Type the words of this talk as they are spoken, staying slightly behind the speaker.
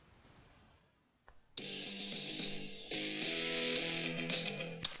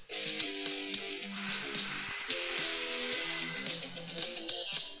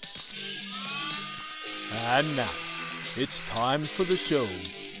And now, it's time for the show.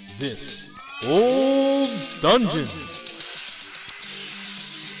 This Old Dungeon.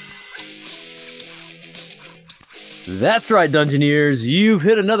 That's right, Dungeoneers. You've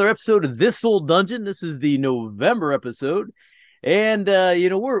hit another episode of This Old Dungeon. This is the November episode. And,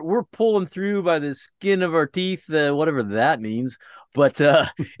 we're pulling through by the skin of our teeth, whatever that means. But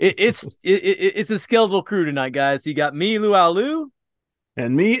it's a skeletal crew tonight, guys. You got me, Luau Lou.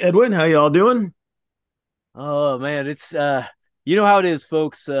 And me, Edwin. How y'all doing? Oh, man, it's, you know how it is,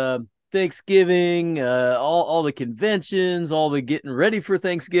 folks. Thanksgiving, all the conventions, all the getting ready for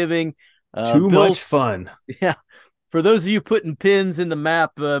Thanksgiving. Too much fun. Yeah. For those of you putting pins in the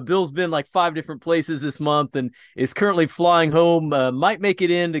map, Bill's been like 5 different places this month and is currently flying home. Might make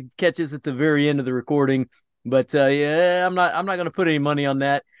it in to catch us at the very end of the recording, but yeah, I'm not going to put any money on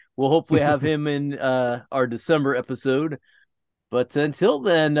that. We'll hopefully have him in our December episode. But until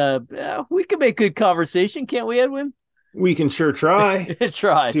then, we can make good conversation, can't we, Edwin? We can sure try.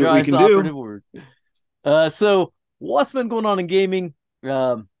 Try. See what we can do. Word. So what's been going on in gaming?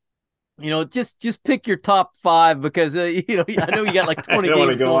 Just pick your top 5 because I know you got like 20 I don't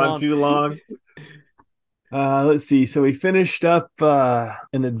want games to go going on too long. Let's see. So we finished up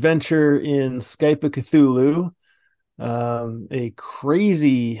an adventure in Skype of Cthulhu.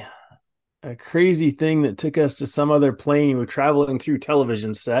 A crazy thing that took us to some other plane. We were traveling through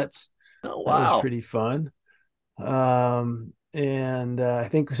television sets. Oh, wow. That was pretty fun. And I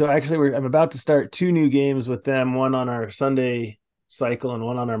think so. Actually, I'm about to start 2 new games with them. One on our Sunday cycle and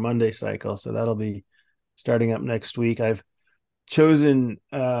one on our Monday cycle. So that'll be starting up next week. I've chosen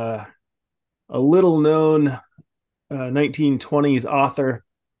a little known 1920s author,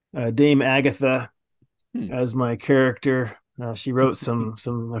 Dame Agatha, as my character. She wrote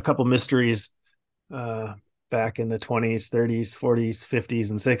a couple mysteries back in the 20s, 30s, 40s, 50s,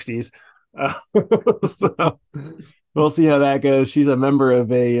 and 60s. So we'll see how that goes. She's a member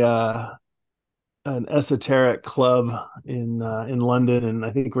of an esoteric club in London, and I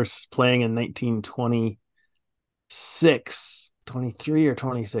think we're playing in 1926, 23 or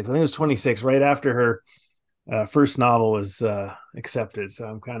 26. I think it was 26, right after her first novel was accepted. So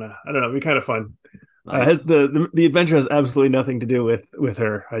I'm kind of, I don't know, it'd be kind of fun. Nice. The adventure has absolutely nothing to do with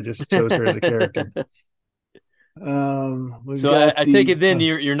her. I just chose her as a character. So I take it then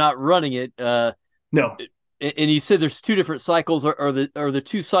you're not running it. No. And you said there's 2 different cycles. Are the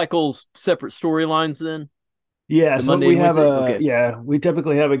 2 cycles separate storylines then? Yeah, The so Monday we and have Wednesday? we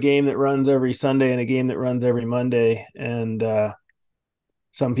typically have a game that runs every Sunday and a game that runs every Monday, and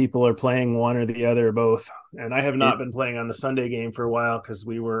some people are playing one or the other or both. And I have not been playing on the Sunday game for a while because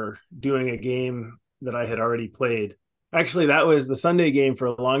we were doing a game that I had already played. Actually, that was the Sunday game for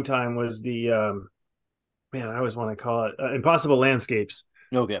a long time was the I always want to call it Impossible Landscapes.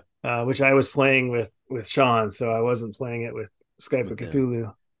 Okay. Which I was playing with Sean, so I wasn't playing it with Skype of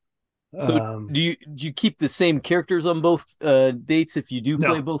Cthulhu. So do you keep the same characters on both dates if you do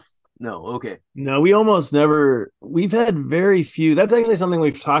play both? No. Okay. No, we almost never. We've had very few. That's actually something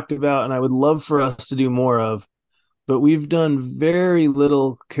we've talked about, and I would love for us to do more of. But we've done very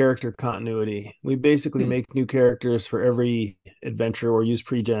little character continuity. We basically make new characters for every adventure or use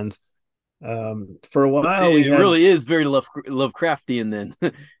pre-gens. For a while, it really is very Lovecraftian. Then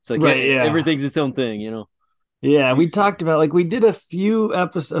it's like everything's its own thing, Yeah, we talked about we did a few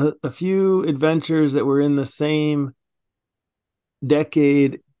adventures that were in the same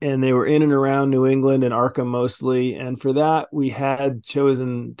decade, and they were in and around New England and Arkham mostly. And for that, we had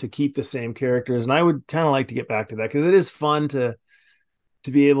chosen to keep the same characters. And I would kind of like to get back to that because it is fun to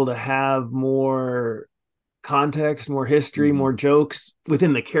be able to have more context, more history, more jokes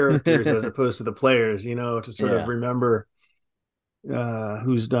within the characters as opposed to the players, to sort of remember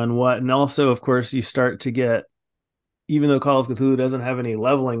who's done what. And also, of course, you start to get, even though Call of Cthulhu doesn't have any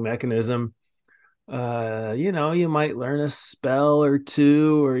leveling mechanism, you might learn a spell or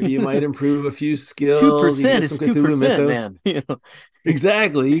 2, or you might improve a few skills. 2% is 2%, man.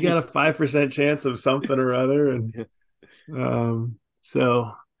 Exactly. You got a 5% chance of something or other. And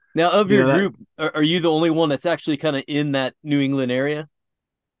so now, of your group, are you the only one that's actually kind of in that New England area?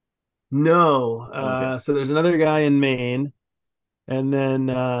 No. Okay. So there's another guy in Maine, and then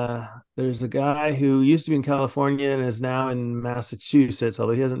there's a guy who used to be in California and is now in Massachusetts,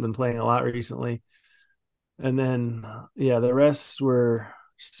 although he hasn't been playing a lot recently. And then, the rest were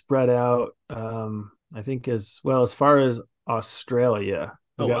spread out, I think, as far as Australia.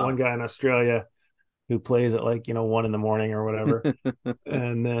 We got one guy in Australia who plays at 1 a.m. or whatever.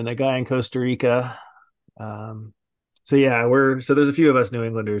 And then a guy in Costa Rica. So there's a few of us New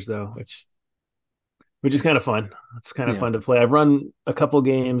Englanders though, which is kind of fun. It's kind of fun to play. I've run a couple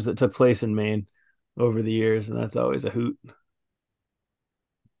games that took place in Maine over the years, and that's always a hoot.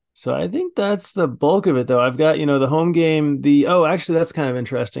 So I think that's the bulk of it, though. I've got, the home game, actually that's kind of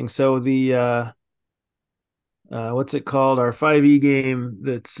interesting. So the what's it called? Our 5e game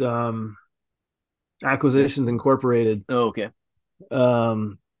that's Acquisitions Incorporated. Oh, okay.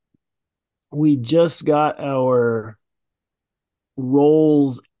 We just got our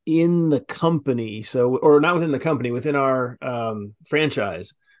roles in the company, or not within the company, within our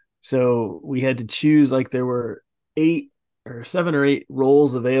franchise. So we had to choose, like there were 7 or 8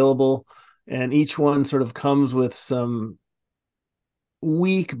 roles available, and each one sort of comes with some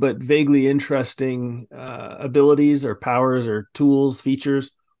weak but vaguely interesting abilities or powers or tools,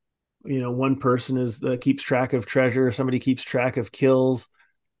 features. One person keeps track of treasure, somebody keeps track of kills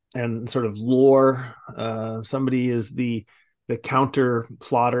and sort of lore. Somebody is the counter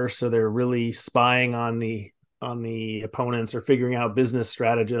plotter, so they're really spying on the opponents or figuring out business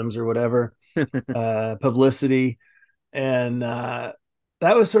stratagems or whatever. Publicity, and that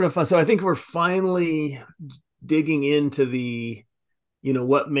was sort of fun. So I think we're finally digging into the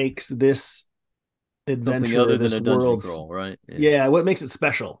what makes this adventure, something other this than a dungeon world crawl, right? Yeah, what makes it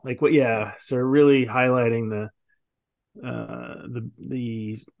special, so really highlighting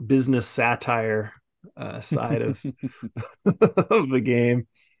the business satire side of of the game.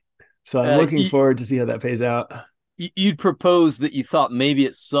 So I'm looking forward to see how that pays out. You'd propose that you thought maybe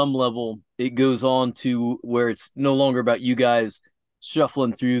at some level it goes on to where it's no longer about you guys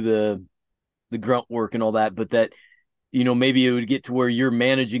shuffling through the grunt work and all that, but that maybe it would get to where you're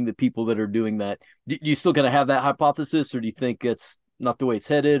managing the people that are doing that. Do you still kind of have that hypothesis, or do you think that's not the way it's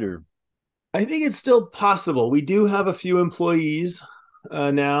headed? Or I think it's still possible. We do have a few employees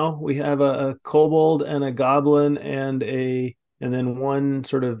now. We have a kobold and a goblin and then one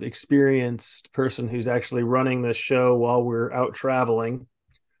sort of experienced person who's actually running the show while we're out traveling.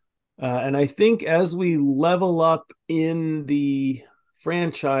 And I think as we level up in the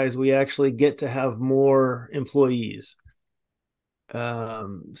franchise, we actually get to have more employees.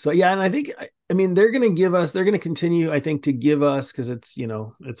 So yeah, and I think, they're going to continue, I think, to give us, because it's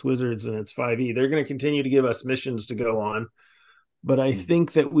Wizards and it's 5e, they're going to continue to give us missions to go on. But I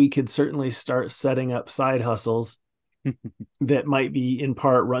think that we could certainly start setting up side hustles that might be in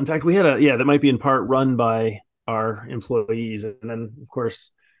part run. In fact, that might be in part run by our employees. And then of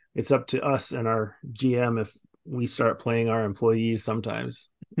course it's up to us and our GM if we start playing our employees sometimes.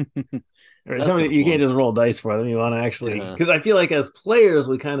 Or somebody, you can't just roll dice for them. You want to actually, because I feel like as players,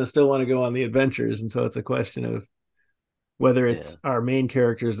 we kind of still want to go on the adventures. And so it's a question of whether it's our main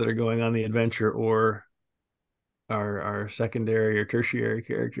characters that are going on the adventure or our secondary or tertiary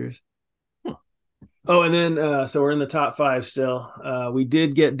characters. Oh, and then so we're in the top 5 still. We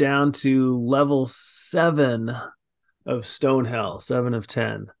did get down to level 7 of Stonehell, 7 of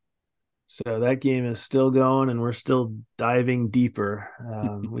 10. So that game is still going, and we're still diving deeper.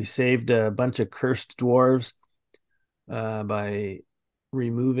 We saved a bunch of cursed dwarves by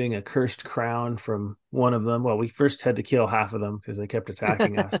removing a cursed crown from one of them. Well, we first had to kill half of them because they kept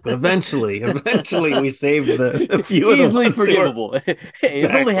attacking us, but eventually we saved a few easily of them. Forgivable. Hey,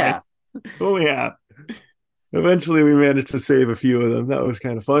 it's only half. Only half. Eventually, we managed to save a few of them. That was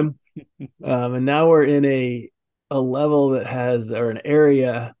kind of fun. And now we're in a level that has, or an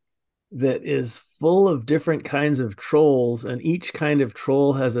area that is full of different kinds of trolls, and each kind of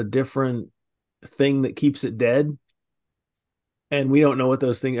troll has a different thing that keeps it dead. And we don't know what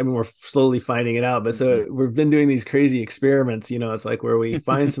those things, we're slowly finding it out. But so we've been doing these crazy experiments, it's like where we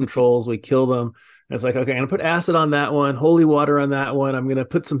find some trolls, we kill them. And it's like, okay, I'm going to put acid on that one, holy water on that one. I'm going to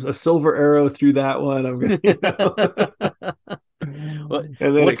put a silver arrow through that one. I'm going to,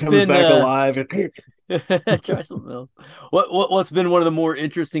 and then it comes back alive. Try something else. What's been one of the more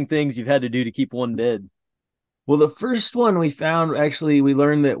interesting things you've had to do to keep one dead? Well, the first one we found, actually, we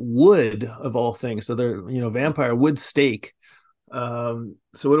learned that wood, of all things, so they're, vampire wood stake. So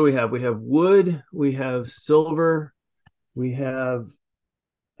what do we have? We have wood, we have silver, we have,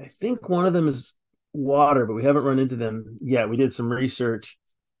 I think one of them is water, but we haven't run into them yet. We did some research,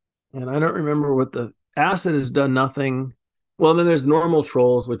 and I don't remember what the acid has done. Nothing. Well, then there's normal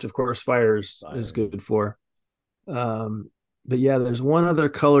trolls, which of course fire is good for. But yeah, there's one other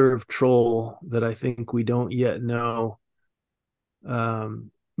color of troll that I think we don't yet know. But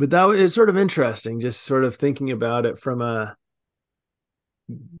that is sort of interesting, just sort of thinking about it from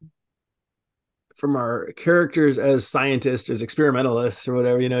our characters as scientists, as experimentalists or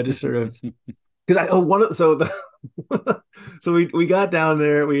whatever, just sort of, because so we got down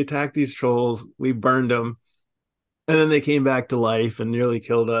there, we attacked these trolls, we burned them, and then they came back to life and nearly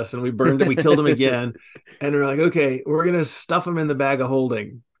killed us, and we killed them again, and we're like, okay, we're gonna stuff them in the bag of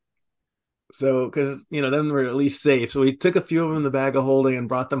holding. So, because then we're at least safe. So we took a few of them in the bag of holding and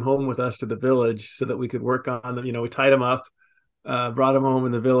brought them home with us to the village so that we could work on them. We tied them up, brought them home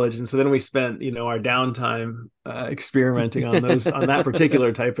in the village, and so then we spent our downtime experimenting on that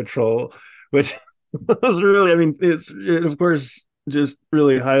particular type of troll, which was really, I mean, it of course just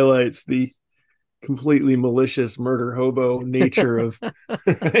really highlights the completely malicious murder hobo nature of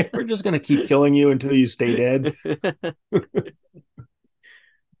we're just going to keep killing you until you stay dead.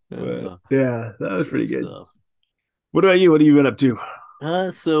 But yeah, that was pretty good. What about you? What have you been up to?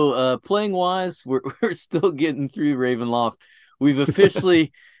 So playing wise, we're still getting through Ravenloft. We've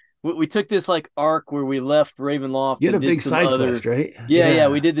officially we took this like arc where we left Ravenloft You had and a did big some side other quest, right? yeah,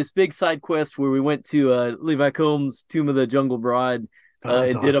 we did this big side quest where we went to Levi Combs' Tomb of the Jungle Bride Oh,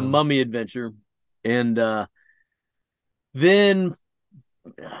 that's and did a awesome. mummy adventure. And then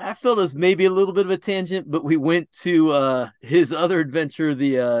I felt it was maybe a little bit of a tangent, but we went to his other adventure,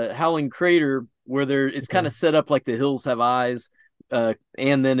 the Howling Crater, where it's kind of set up like the hills have eyes,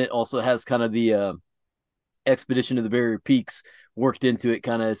 and then it also has kind of the Expedition to the Barrier Peaks worked into it.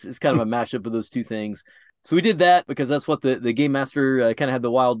 It's kind of a mashup of those two things. So we did that because that's what the game master kind of had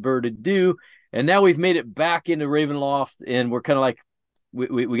the wild bird to do, and now we've made it back into Ravenloft, and we're kind of like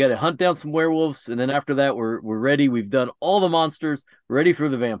we got to hunt down some werewolves, and then after that we're ready. We've done all the monsters, ready for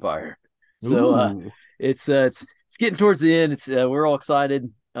the vampire. So it's getting towards the end. It's we're all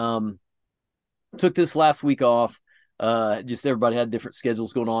excited. Took this last week off. Just everybody had different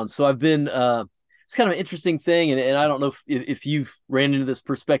schedules going on, so I've been. It's kind of an interesting thing, and I don't know if you've ran into this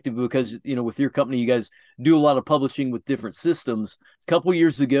perspective because with your company you guys do a lot of publishing with different systems. A couple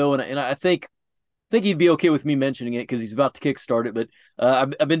years ago, and I think he'd be okay with me mentioning it because he's about to kickstart it. But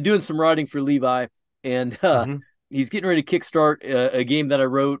I've been doing some writing for Levi, and he's getting ready to kickstart a game that I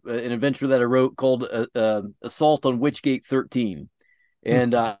wrote, an adventure that I wrote called Assault on Witchgate 13.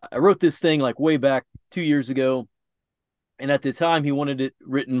 And I wrote this thing like way back 2 years ago, and at the time he wanted it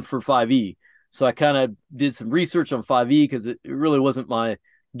written for 5e. So I kind of did some research on 5e because it really wasn't my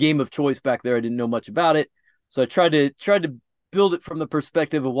game of choice back there. I didn't know much about it, so I tried to build it from the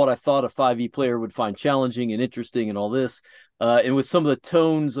perspective of what I thought a 5e player would find challenging and interesting and all this, and with some of the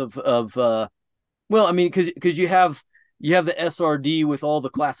tones of well, I mean, because you have the SRD with all the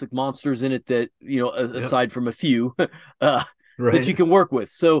classic monsters in it that aside from a few right. that you can work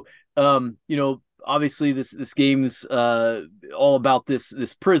with. So obviously this game's all about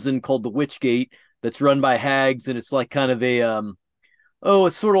this prison called the Witchgate that's run by hags, and it's like kind of a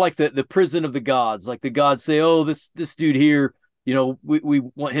it's sort of like the prison of the gods. Like the gods say, oh, this dude here, we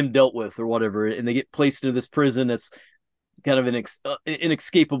want him dealt with or whatever, and they get placed into this prison that's kind of an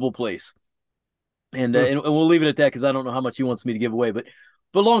inescapable place. And and we'll leave it at that because I don't know how much he wants me to give away. But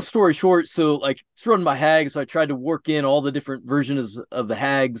long story short, so like it's run by hags. So I tried to work in all the different versions of the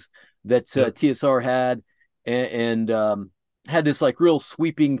hags that TSR had, and had this like real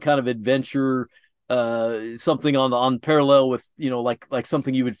sweeping kind of adventure, something on parallel with like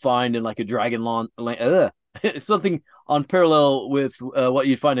something you would find in like a something on parallel with what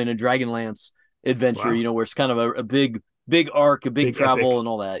you'd find in a Dragonlance adventure. Wow. Where it's kind of a big arc, a big travel, epic. And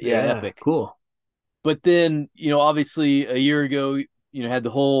all that. Yeah, epic. Cool. But then, obviously a year ago, had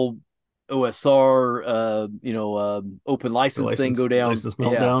the whole OSR, open license thing go down. License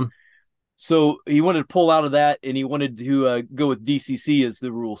meltdown. So he wanted to pull out of that, and he wanted to go with DCC as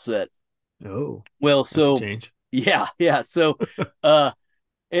the rule set. Oh, well, so that's a change. Yeah. So,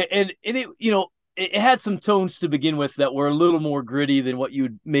 and it, it had some tones to begin with that were a little more gritty than what you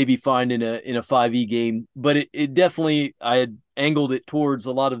would maybe find in a 5e game, but it definitely, I had angled it towards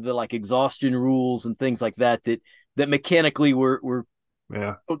a lot of the like exhaustion rules and things like that mechanically were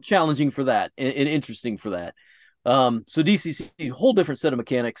challenging for that and interesting for that. So DCC, whole different set of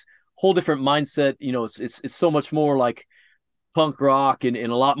mechanics, whole different mindset. It's so much more like punk rock and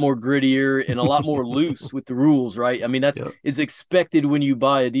a lot more grittier and a lot more loose with the rules, right? I mean, that's is expected when you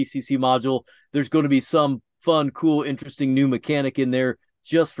buy a DCC module. There's going to be some fun, cool, interesting new mechanic in there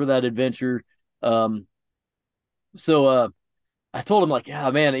just for that adventure. So I told him like,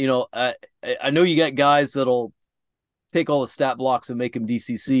 yeah, man, I know you got guys that'll take all the stat blocks and make them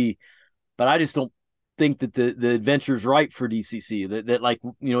DCC, but I just don't think that the adventure is right for DCC. That like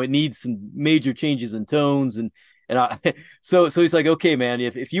it needs some major changes in tones and so he's like, okay, man,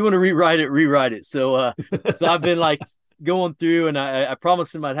 if you want to rewrite it. So I've been like going through, and I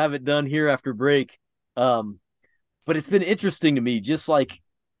promised him I'd have it done here after break. But it's been interesting to me, just like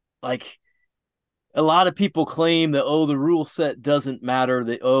a lot of people claim that, the rule set doesn't matter,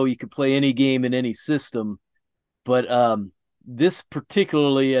 that, you could play any game in any system. But this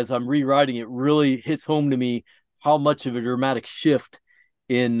particularly, as I'm rewriting it, really hits home to me how much of a dramatic shift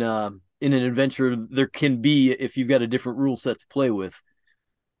in in an adventure there can be if you've got a different rule set to play with.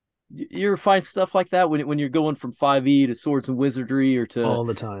 You ever find stuff like that when you're going from 5e to Swords and Wizardry or to all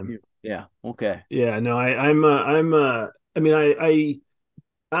the time. yeah, okay. Yeah, no, I mean, I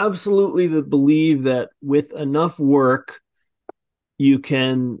absolutely believe that with enough work, you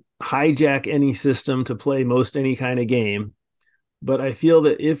can hijack any system to play most any kind of game. But I feel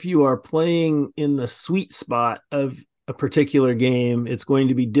that if you are playing in the sweet spot of a particular game, it's going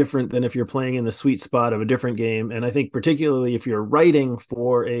to be different than if you're playing in the sweet spot of a different game. And I think particularly if you're writing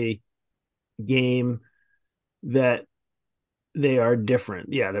for a game, that they are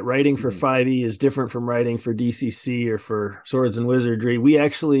different. Yeah, that writing for 5e is different from writing for DCC or for Swords and Wizardry. We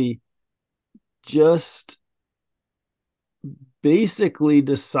actually just basically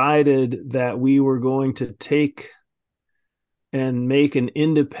decided that we were going to take and make an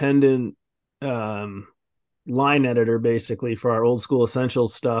independent line editor basically for our old school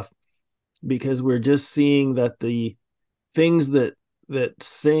essentials stuff, because we're just seeing that the things that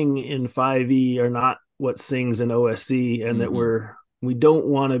sing in 5e are not what sings in OSC, and that we don't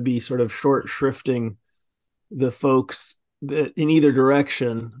want to be sort of short shrifting the folks that in either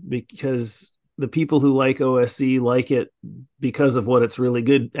direction, because the people who like OSC like it because of what it's really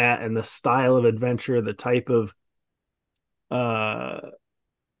good at and the style of adventure, the type of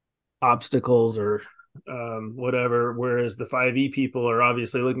obstacles or whatever, whereas the 5e people are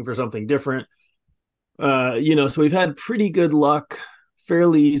obviously looking for something different. So we've had pretty good luck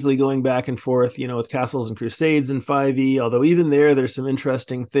fairly easily going back and forth, with Castles and Crusades and 5e, although even there's some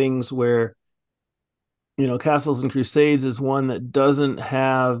interesting things where, Castles and Crusades is one that doesn't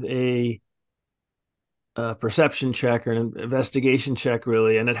have a perception check or an investigation check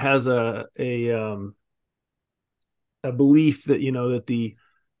really, and it has a belief that, that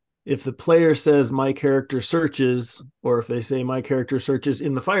if the player says my character searches, or if they say my character searches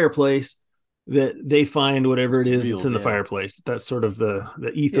in the fireplace, that they find whatever it is that's in the fireplace. That's sort of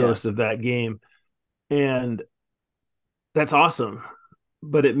the ethos of that game. And that's awesome.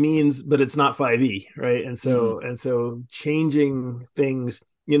 But it's not 5e, right? And so changing things,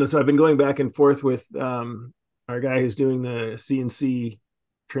 so I've been going back and forth with our guy who's doing the CNC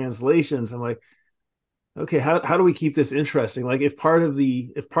translations. I'm like, okay, how do we keep this interesting? Like if part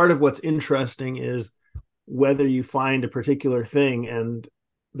of what's interesting is whether you find a particular thing and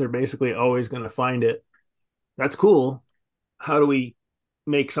they're basically always going to find it, that's cool. How do we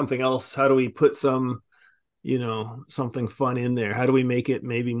make something else? How do we put some, something fun in there? How do we make it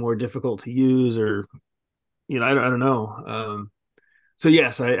maybe more difficult to use, or, I don't know. So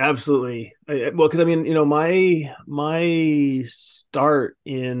yes, I absolutely, well, cause I mean, my start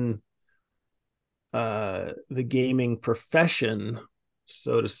in the gaming profession,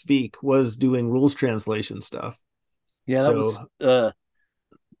 so to speak, was doing rules translation stuff. Yeah,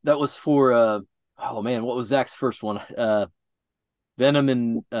 that was for oh man, what was Zach's first one? Venom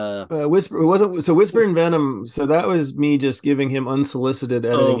and Whisper. It wasn't so Whisper and Venom. So that was me just giving him unsolicited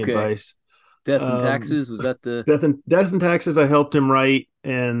editing advice. Death and Taxes, was that the Death and Taxes? I helped him write,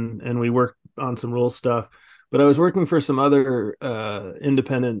 and we worked on some rule stuff. But I was working for some other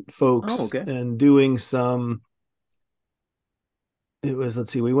independent folks and doing some. It was,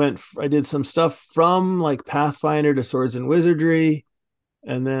 let's see, I did some stuff from like Pathfinder to Swords and Wizardry.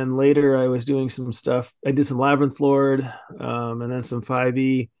 And then later I was doing some stuff. I did some Labyrinth Lord, and then some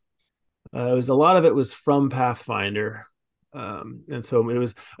 5e. It was a lot of it was from Pathfinder. And so it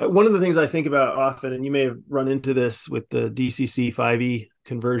was one of the things I think about often, and you may have run into this with the DCC 5e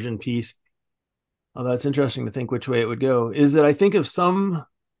conversion piece. Although it's interesting to think which way it would go, is that I think of some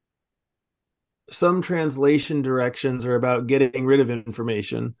translation directions are about getting rid of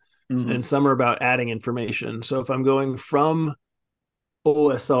information, and some are about adding information. So if I'm going from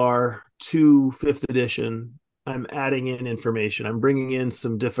OSR to 5th edition, I'm adding in information. I'm bringing in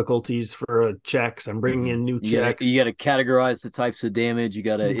some difficulties for checks. I'm bringing in new checks. You got to categorize the types of damage. You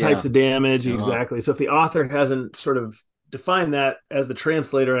got to types of damage, exactly. So if the author hasn't sort of defined that, as the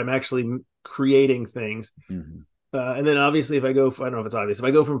translator, I'm actually creating things. And then obviously if I don't know if it's obvious, if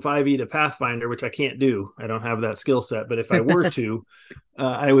I go from 5e to Pathfinder, which I can't do, I don't have that skill set, but if I were to,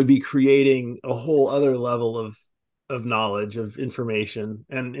 I would be creating a whole other level of knowledge, of information.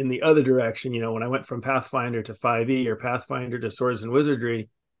 And in the other direction, when I went from Pathfinder to 5e or Pathfinder to Swords and Wizardry,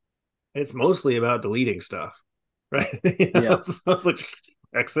 it's mostly about deleting stuff, right? So it's like,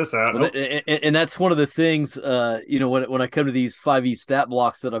 X this out. Well, and that's one of the things, when I come to these 5e stat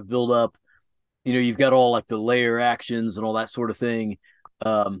blocks that I've built up, you've got all like the layer actions and all that sort of thing.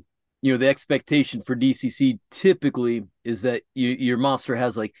 The expectation for DCC typically is that your monster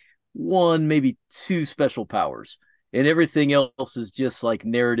has like one, maybe two special powers. and everything else is just like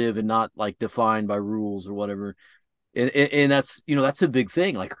narrative and not like defined by rules or whatever. And that's, that's a big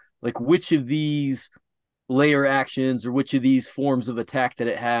thing. Like which of these layer actions or which of these forms of attack that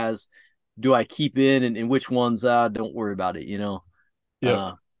it has do I keep in, and which ones don't worry about it,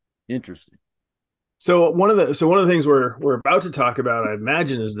 Yep. Interesting. So one of the things we're about to talk about, I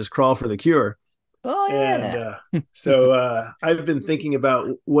imagine, is this crawl for the cure. Oh And yeah. I've been thinking about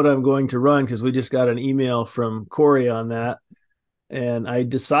what I'm going to run because we just got an email from Corey on that. And I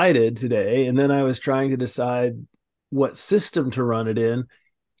decided today, and then I was trying to decide what system to run it in.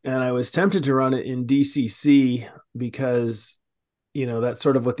 And I was tempted to run it in DCC because, that's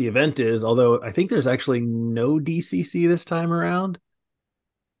sort of what the event is. Although I think there's actually no DCC this time around.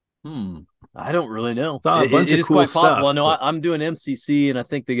 I don't really know. Saw a bunch It of is cool quite possible. I stuff, know but I'm doing MCC, and I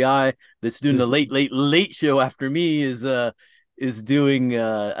think the guy that's doing the there's late show after me is doing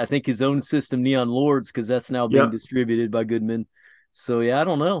I think his own system, Neon Lords, because that's now being yep. distributed by Goodman. So yeah, I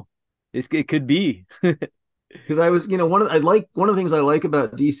don't know. It could be. Because I was, one of the things I like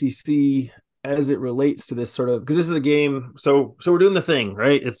about DCC as it relates to this sort of, because this is a game. So we're doing the thing,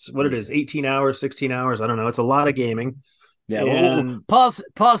 right? It's what it is, 18 hours, 16 hours. I don't know. It's a lot of gaming. Yeah, And pause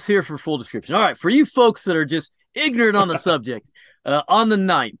here for full description. All right, for you folks that are just ignorant on the subject, on the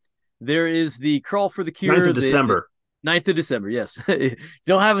 9th, there is the Crawl for the 9th Cure, of December, 9th of December. Yes,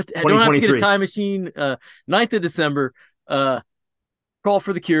 don't have to get a 2023. time machine. 9th of December. Crawl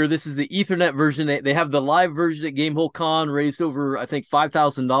for the Cure. This is the Ethernet version. They have the live version at Gamehole Con, raised over I think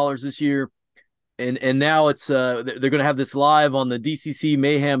 $5,000 this year, and now it's they're going to have this live on the DCC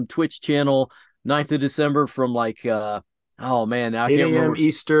Mayhem Twitch channel, 9th of December from like oh man, now I 8 can't a.m. remember.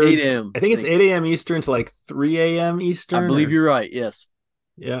 Eastern. 8 a.m. I think it's 8 a.m. Eastern to like 3 a.m. I Eastern, believe or you're right. Yes,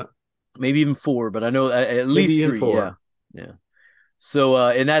 yeah, maybe even 4, but I know at maybe least even 3. Yeah, 4. yeah. So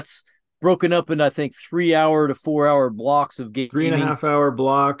and that's broken up in I think 3 hour to 4 hour blocks of Three and a gaming. half hour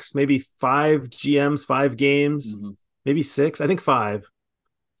blocks, maybe 5 GMs, 5 games, Mm-hmm. maybe 6. I think 5.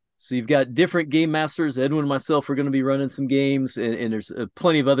 So you've got different game masters. Edwin and myself are going to be running some games, and there's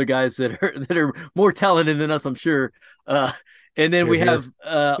plenty of other guys that are more talented than us, I'm sure. And then Here, we here.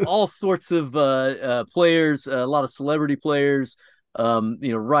 have all sorts of players, a lot of celebrity players,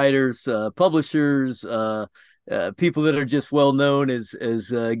 writers, publishers, people that are just well known as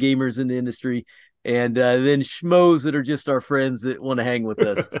gamers in the industry, and then schmoes that are just our friends that want to hang with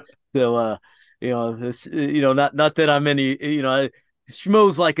us. So this, not that I'm any,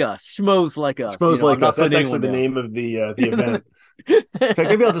 schmoes like us, schmoes like us. Schmoes I'm like us. not That's putting actually anyone the down. name of the event. In fact,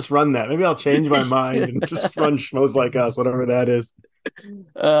 maybe I'll just run that. Maybe I'll change my mind and just run Schmoes Like Us, whatever that is.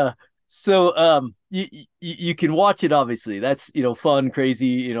 uh, so you can watch it. Obviously, that's fun,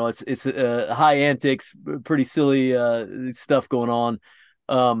 crazy. It's high antics, pretty silly stuff going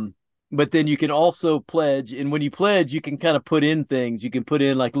on. But then you can also pledge, and when you pledge, you can kind of put in things. You can put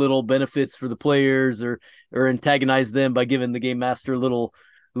in like little benefits for the players, or antagonize them by giving the game master a little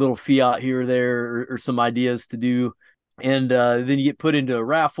fiat here or there, or some ideas to do. And then you get put into a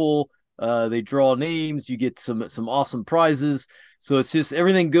raffle. They draw names. You get some awesome prizes. So it's just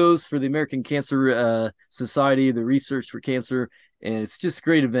everything goes for the American Cancer Society, the research for cancer, and it's just a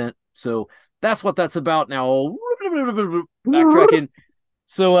great event. So that's what that's about. Now backtracking.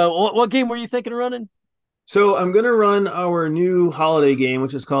 So what game were you thinking of running? So I'm going to run our new holiday game,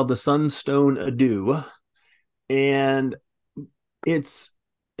 which is called the Sunstone Ado. And it's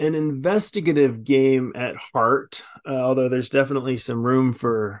an investigative game at heart, although there's definitely some room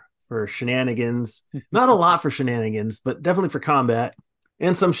for shenanigans. Not a lot for shenanigans, but definitely for combat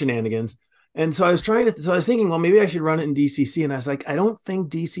and some shenanigans. And so I was thinking, well, maybe I should run it in DCC. And I was like, I don't think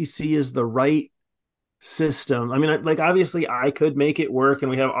DCC is the right system. I mean, like obviously I could make it work, and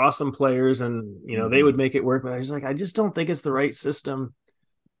we have awesome players, and they would make it work. But I just don't think it's the right system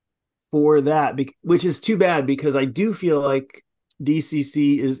for that, which is too bad, because I do feel like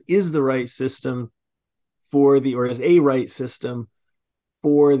DCC is the right system or is a right system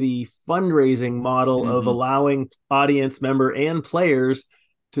for the fundraising model of allowing audience member and players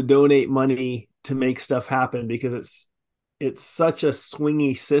to donate money to make stuff happen, because it's such a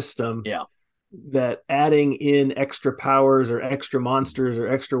swingy system. Yeah. That adding in extra powers or extra monsters or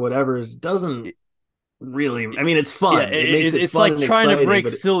extra whatevers doesn't really, I mean, it's fun. Yeah, It makes it it's fun like and trying to exciting, break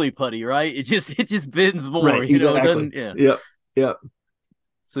but silly putty, right? It just bends more, right, It exactly. doesn't. Yeah. Yep.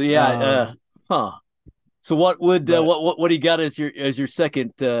 So yeah, huh. So what would But what do you got as your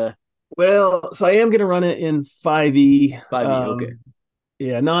second well, so I am going to run it in 5e. 5e? Okay.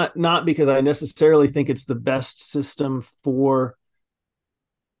 Yeah, not because I necessarily think it's the best system for.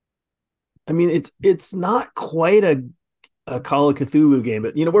 I mean, it's not quite a a Call of Cthulhu game,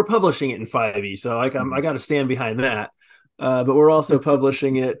 but we're publishing it in 5e, so I got to stand behind that. But we're also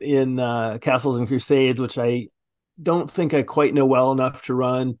publishing it in Castles and Crusades, which I don't think I quite know well enough to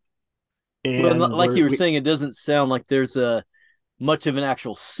run. Well, And like you were saying, it doesn't sound like there's a much of an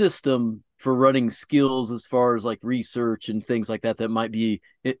actual system for running skills as far as like research and things like that might be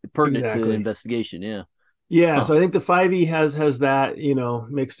pertinent to investigation. Yeah. So I think the 5e has that,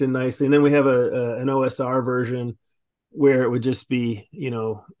 mixed in nicely. And then we have an OSR version where it would just be,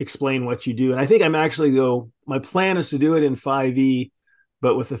 explain what you do. And I think I'm actually, though, my plan is to do it in 5e,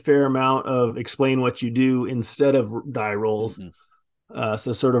 but with a fair amount of explain what you do instead of die rolls.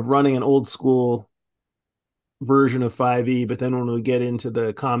 So sort of running an old school version of 5e, but then when we get into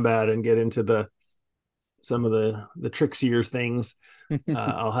the combat and get into some of the trixier things,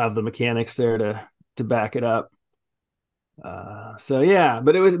 I'll have the mechanics there to back it up. So yeah,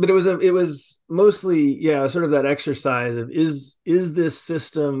 but it was mostly sort of that exercise of is this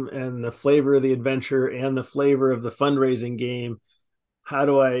system and the flavor of the adventure and the flavor of the fundraising game, how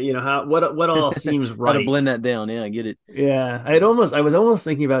do I, what all seems right? How to blend that down. Yeah, I get it. Yeah. I was almost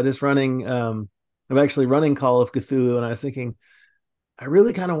thinking about just running, I'm actually running Call of Cthulhu, and I was thinking, I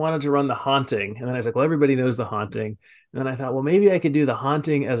really kind of wanted to run the Haunting. And then I was like, well, everybody knows the Haunting. And then I thought, well, maybe I could do the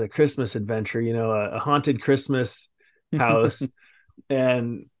Haunting as a Christmas adventure, a haunted Christmas house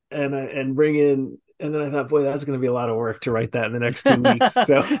and bring in. And then I thought, boy, that's going to be a lot of work to write that in the next 2 weeks.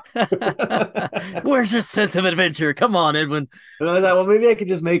 So where's your sense of adventure? Come on, Edwin. And then I thought, well, maybe I could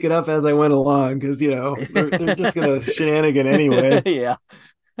just make it up as I went along because, they're just going to shenanigan anyway. Yeah.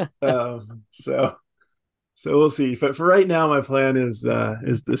 So we'll see. But for right now, my plan is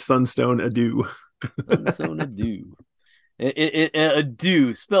the Sunstone Adieu. Sunstone Adieu.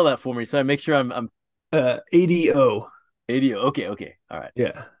 Adieu. Spell that for me, so I make sure I'm ADO. ADO. Okay. All right.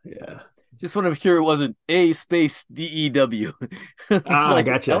 Yeah. Just want to be sure it wasn't A space DEW.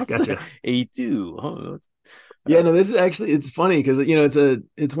 Gotcha. Adieu. Oh, yeah. No, this is actually, it's funny because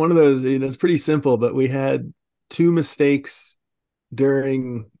it's one of those. It's pretty simple, but we had 2 mistakes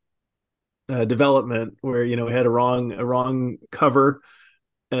during development where we had a wrong cover,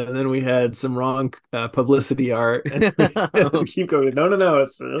 and then we had some wrong publicity art, and we had to keep going. No,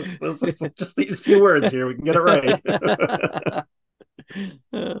 it's just these few words here. We can get it right.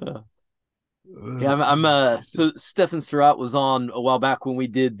 Yeah, I'm so Stefan Surratt was on a while back when we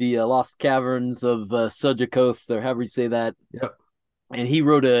did the Lost Caverns of Sujakoth, or however you say that. Yep. And he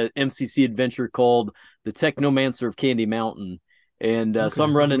wrote a MCC adventure called The Technomancer of Candy Mountain. And so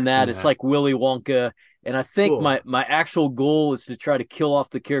I'm running that. It's like Willy Wonka. And I think cool. my actual goal is to try to kill off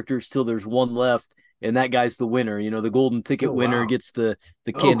the characters till there's one left. And that guy's the winner. The golden ticket winner gets the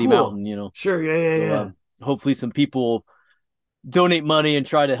Candy Mountain, Sure. Yeah. Hopefully some people donate money and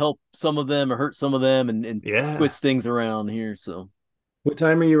try to help some of them or hurt some of them and twist things around here. So what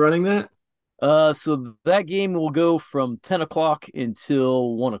time are you running that? So that game will go from 10 o'clock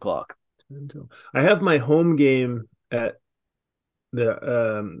until 1 o'clock. I have my home game at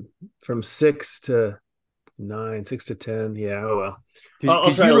the from 6 to 9, 6 to 10. Yeah. Oh well.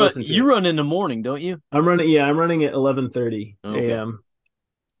 I'll try to listen to you. Run in the morning, don't you? I'm running at 11:30 a.m.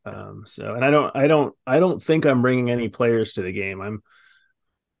 So, and I don't think I'm bringing any players to the game.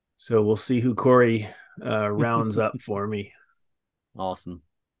 So we'll see who Corey rounds up for me. Awesome.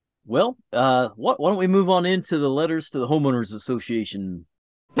 Well, why don't we move on into the letters to the Homeowners Association?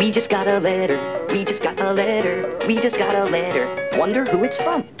 We just got a letter. We just got a letter. We just got a letter. Wonder who it's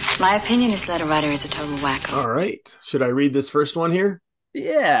from. My opinion, this letter writer is a total wacko. All right. Should I read this first one here?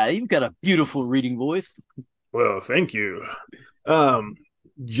 Yeah, you've got a beautiful reading voice. Well, thank you.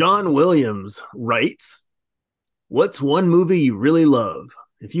 John Williams writes, "What's one movie you really love?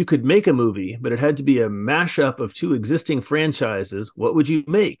 If you could make a movie, but it had to be a mashup of 2 existing franchises, what would you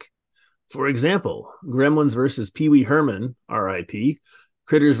make? For example, Gremlins versus Pee-wee Herman, R.I.P.,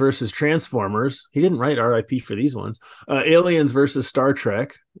 Critters versus Transformers. He didn't write R.I.P. for these ones. Aliens versus Star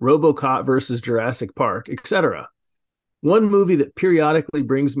Trek, RoboCop versus Jurassic Park, etc. One movie that periodically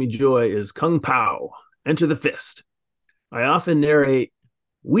brings me joy is Kung Pao, Enter the Fist. I often narrate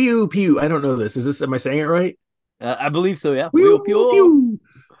Wee-oo pew. I don't know this. Am I saying it right? I believe so, yeah. Wee-oo pew.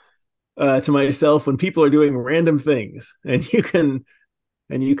 To myself when people are doing random things, and you can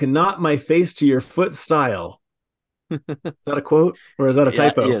knot my face to your foot style. Is that a quote or is that a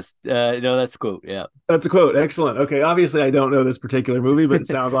typo? Yes. No, that's a quote. Yeah. That's a quote. Excellent. Okay. Obviously, I don't know this particular movie, but it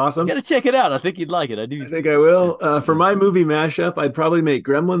sounds awesome. Got to check it out. I think you'd like it. I think I will. For my movie mashup, I'd probably make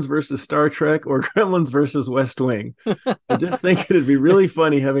Gremlins versus Star Trek or Gremlins versus West Wing. I just think it'd be really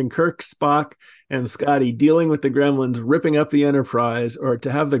funny having Kirk, Spock, and Scotty dealing with the Gremlins ripping up the Enterprise, or to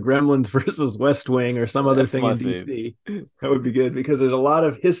have the Gremlins versus West Wing or some other thing in DC. That would be good because there's a lot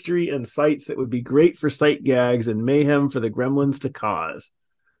of history and sights that would be great for sight gags and mayhem for the gremlins to cause.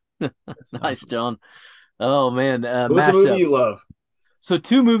 Nice, John. Oh man, What's a movie you mashups. love? So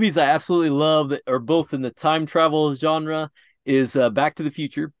two movies I absolutely love that are both in the time travel genre is Back to the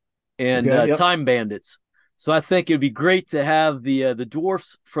Future and Okay, yep. Time Bandits. So I think it'd be great to have the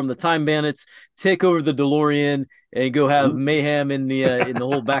dwarfs from the Time Bandits take over the DeLorean and go have mayhem in the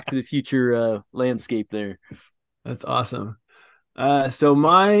whole Back to the Future landscape there. That's awesome. So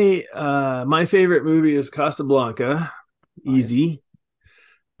my favorite movie is Casablanca. Easy.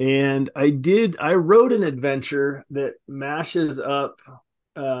 And I wrote an adventure that mashes up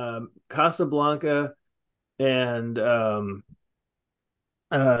Casablanca and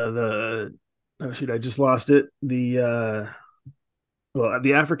I just lost it. The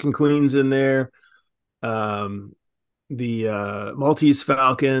African Queen's in there, the Maltese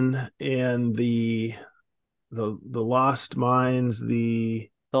Falcon, and the Lost Mines,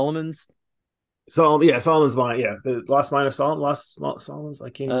 Solomon's Mine. Yeah, the Lost Mine of Solomon's. I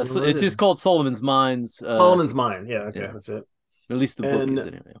can't even So remember. it's just called Solomon's Mines. Solomon's Mine. Yeah, okay, yeah. that's it. At least the book is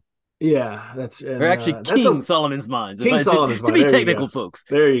anyway. Yeah, or actually King Solomon's Mines. King Solomon's Mines. To be technical, folks.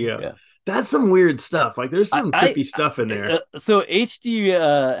 There you go. Yeah. That's some weird stuff. Like there's some trippy stuff in there. So H.D.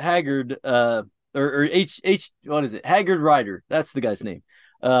 Haggard, or what is it? Haggard Ryder. That's the guy's name.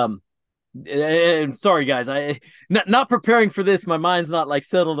 And sorry guys, I not preparing for this. My mind's not like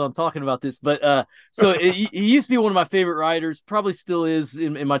settled on talking about this, but so he used to be one of my favorite writers. Probably still is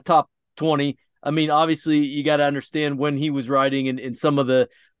in my top 20. I mean, obviously you got to understand when he was writing and some of the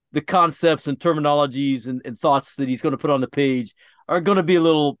concepts and terminologies and thoughts that he's going to put on the page are going to be a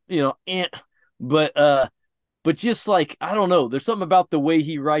little, but just like, I don't know, there's something about the way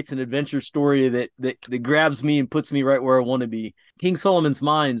he writes an adventure story that grabs me and puts me right where I want to be. King Solomon's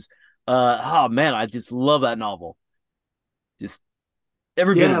Mines. Oh man, I just love that novel. Just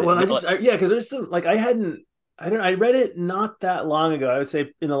every bit of it. Well, because there's some like I read it not that long ago. I would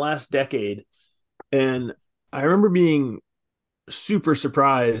say in the last decade, and I remember being super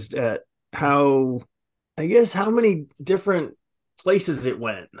surprised at how many different places it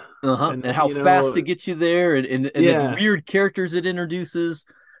went, and how fast it gets you there, and the weird characters it introduces.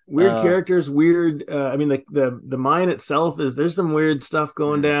 Characters, weird. I mean, the mine itself there's some weird stuff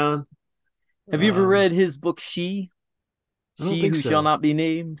going down. Have you ever read his book She Who Shall Not Be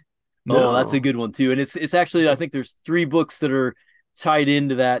Named? No. Oh, that's a good one too. And it's actually, I think there's 3 books that are tied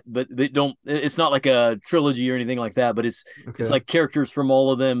into that, but they don't. It's not like a trilogy or anything like that. But it's like characters from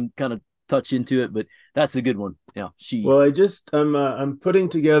all of them kind of touch into it. But that's a good one. Yeah, She. Well, I'm putting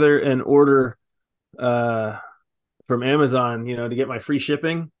together an order from Amazon, to get my free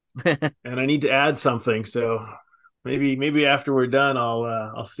shipping, and I need to add something. So maybe after we're done,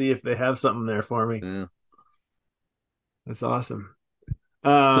 I'll see if they have something there for me. Yeah. That's awesome.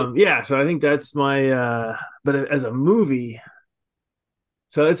 So I think that's my. But as a movie,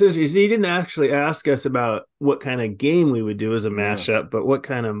 so it's interesting. He didn't actually ask us about what kind of game we would do as a mashup, but what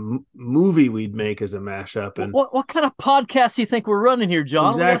kind of movie we'd make as a mashup. And what kind of podcast do you think we're running here,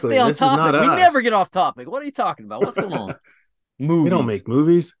 John? Exactly. We gotta stay on topic. We never get off topic. What are you talking about? What's going on? Movies. We don't make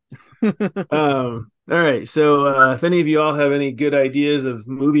movies. All right. So if any of you all have any good ideas of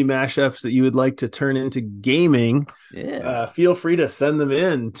movie mashups that you would like to turn into gaming, feel free to send them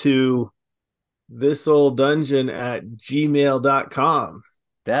in to thisolddungeon@gmail.com.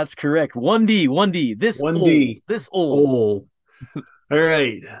 That's correct. 1D. This 1D. This old. All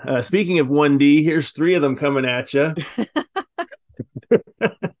right. Speaking of 1D, here's 3 of them coming at you.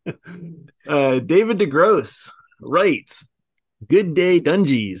 David DeGrosse writes, "Good day,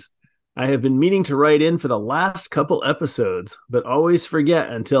 Dungies. I have been meaning to write in for the last couple episodes, but always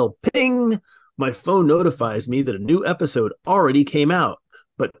forget until ping, my phone notifies me that a new episode already came out.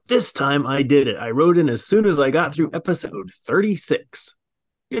 But this time I did it. I wrote in as soon as I got through episode 36.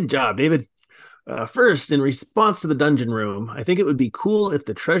 Good job, David. First, in response to the dungeon room, I think it would be cool if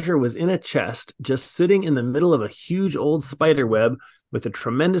the treasure was in a chest, just sitting in the middle of a huge old spider web with a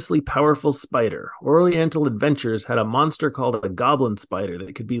tremendously powerful spider. Oriental Adventures had a monster called a goblin spider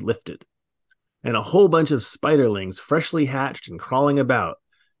that could be lifted. And a whole bunch of spiderlings freshly hatched and crawling about.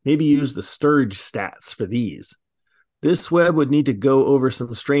 Maybe use the Sturge stats for these. This web would need to go over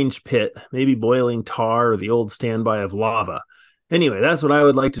some strange pit, maybe boiling tar or the old standby of lava. Anyway, that's what I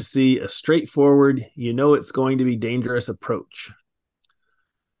would like to see, a straightforward, it's going to be dangerous approach.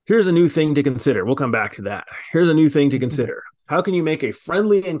 Here's a new thing to consider. We'll come back to that. Here's a new thing to consider. How can you make a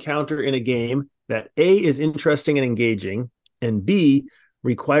friendly encounter in a game that A, is interesting and engaging, and B,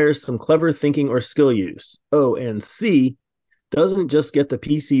 requires some clever thinking or skill use? Oh, and C, doesn't just get the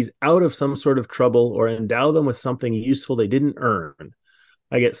PCs out of some sort of trouble or endow them with something useful they didn't earn.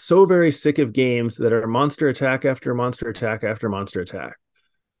 I get so very sick of games that are monster attack after monster attack after monster attack.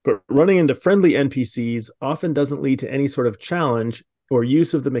 But running into friendly NPCs often doesn't lead to any sort of challenge or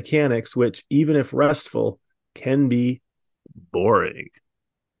use of the mechanics, which, even if restful, can be boring.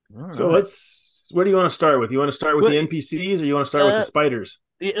 All So right. where do you want to start with? You want to start with the NPCs or you want to start with the spiders?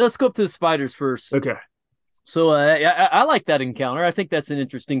 Let's go up to the spiders first. Okay. So I like that encounter. I think that's an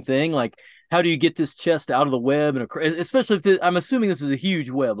interesting thing. Like, how do you get this chest out of the web? And especially if I'm assuming this is a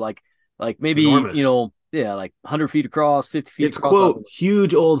huge web, like maybe, enormous. Like 100 feet across, 50 feet It's across. quote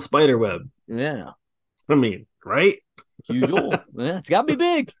huge old spider web. Yeah. I mean, right? Huge old. Yeah, it's got to be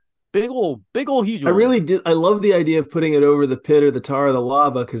big. Big old, huge old. I really did. I love the idea of putting it over the pit or the tar or the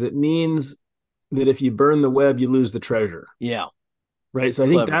lava, because it means that if you burn the web, you lose the treasure. Yeah. Right. So I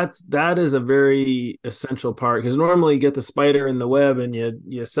think that is a very essential part, because normally you get the spider in the web and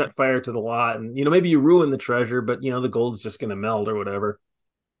you set fire to the lot, and maybe you ruin the treasure, but the gold's just going to melt or whatever.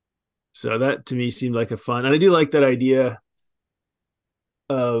 So that to me seemed like a fun, and I do like that idea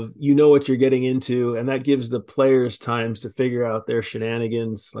of what you're getting into, and that gives the players times to figure out their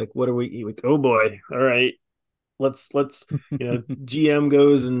shenanigans. Like, what are we like? Oh boy, all right, let's GM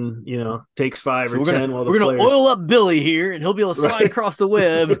goes and takes 5 or 10 while we're players... gonna oil up Billy here, and he'll be able to slide across the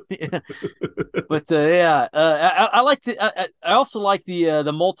web. But I like I also like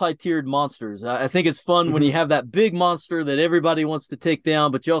the multi-tiered monsters. I think it's fun when you have that big monster that everybody wants to take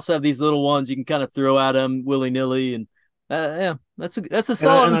down, but you also have these little ones you can kind of throw at them willy-nilly. And that's a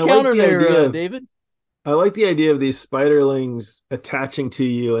solid encounter there, David. I like the idea of these spiderlings attaching to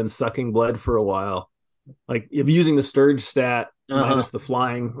you and sucking blood for a while. Like, if using the Sturge stat minus the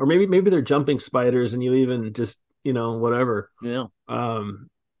flying, or maybe they're jumping spiders and you even just whatever. Yeah.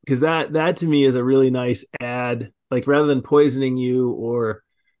 Because that to me is a really nice add. Like, rather than poisoning you or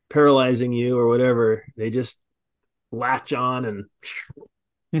paralyzing you or whatever, they just latch on and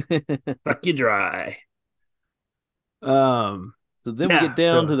suck you dry. So then we get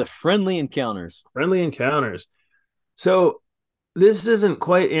down to the friendly encounters. So this doesn't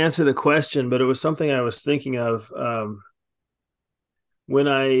quite answer the question, but it was something I was thinking of when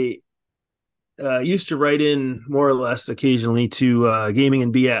I used to write in more or less occasionally to Gaming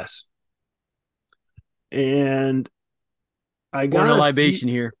and BS. And I got pouring a libation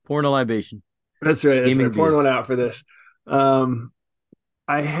here. Pouring a libation. That's right. Pouring one out for this.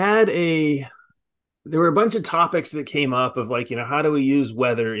 I had there were a bunch of topics that came up of, like, how do we use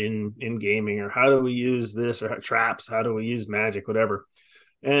weather in gaming, or how do we use this, or traps, how do we use magic, whatever.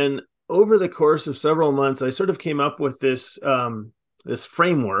 And over the course of several months, I sort of came up with this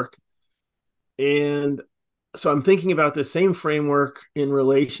framework. And so I'm thinking about the same framework in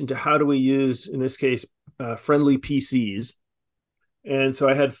relation to how do we use, in this case, friendly PCs. And so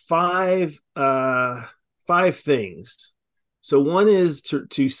I had five things. So one is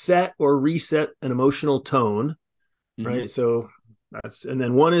to set or reset an emotional tone, right? So and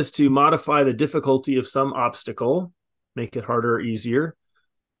then one is to modify the difficulty of some obstacle, make it harder or easier.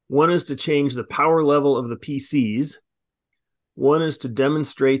 One is to change the power level of the PCs. One is to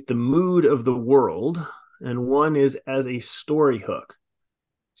demonstrate the mood of the world, and one is as a story hook.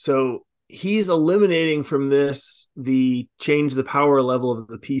 So he's eliminating from this the change the power level of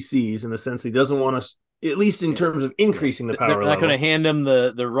the PCs, in the sense that he doesn't want us, at least in terms of increasing the power level. They're not going to hand him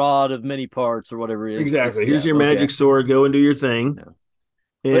the rod of many parts or whatever it is. Exactly. Here's your magic sword. Go and do your thing.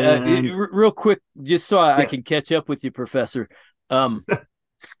 Yeah. And real quick, just so I can catch up with you, Professor.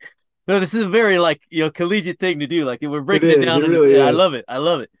 No, this is a very collegiate thing to do. Like, we're breaking it down. I love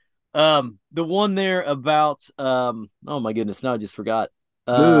it. The one there about oh my goodness, now I just forgot.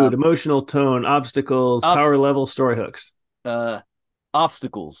 Mood, emotional tone, obstacles, power level, story hooks.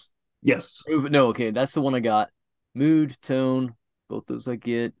 Obstacles. Yes. No, okay, that's the one I got. Mood, tone, both those I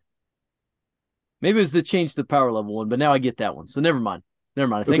get. Maybe it was the change the power level one, but now I get that one. So never mind.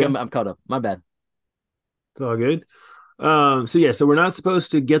 I think I'm caught up. My bad. It's all good. So we're not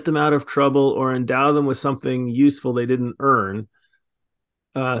supposed to get them out of trouble or endow them with something useful they didn't earn.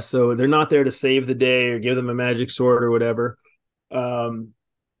 So they're not there to save the day or give them a magic sword or whatever.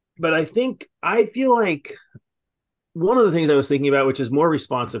 But I feel like one of the things I was thinking about, which is more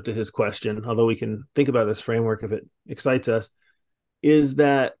responsive to his question, although we can think about this framework if it excites us, is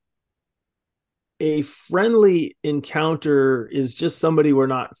that a friendly encounter is just somebody we're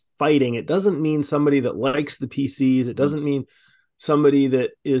not fighting. It doesn't mean somebody that likes the PCs. It doesn't mean somebody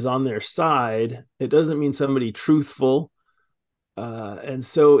that is on their side. It doesn't mean somebody truthful. And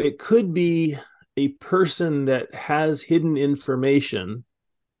so it could be a person that has hidden information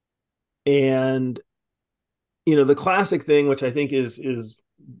and the classic thing, which I think is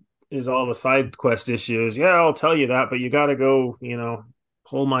all the side quest issues. Yeah, I'll tell you that, but you got to go,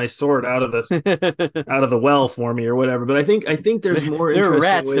 pull my sword out of the well for me or whatever. But I think there's more There are interesting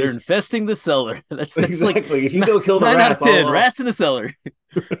rats that are ways. infesting the cellar. That's Exactly. like If you go kill the 9 out of rats, 10 rats in the cellar.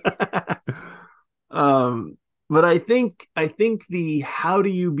 But I think the how do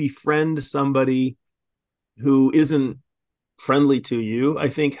you befriend somebody who isn't friendly to you? I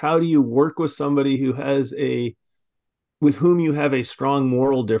think how do you work with somebody with whom you have a strong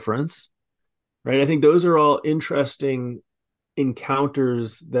moral difference, right? I think those are all interesting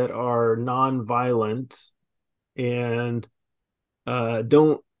encounters that are non-violent and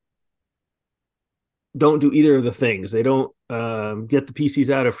don't do either of the things. They don't get the PCs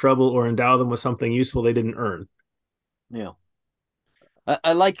out of trouble or endow them with something useful they didn't earn. Yeah.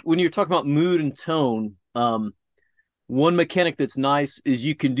 I like when you're talking about mood and tone. One mechanic that's nice is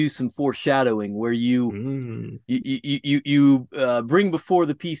you can do some foreshadowing where you bring before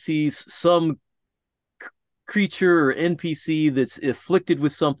the PCs some creature or NPC that's afflicted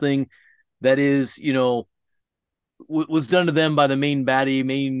with something that is, was done to them by the main baddie,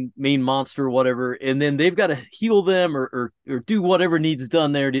 main monster, or whatever, and then they've got to heal them or do whatever needs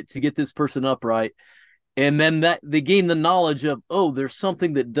done there to get this person upright. And then that they gain the knowledge of, oh, there's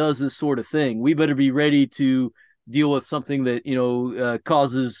something that does this sort of thing. We better be ready to deal with something that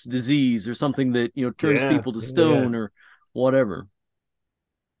causes disease or something that turns Yeah, people to yeah. stone or whatever.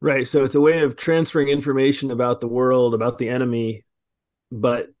 Right. So it's a way of transferring information about the world, about the enemy,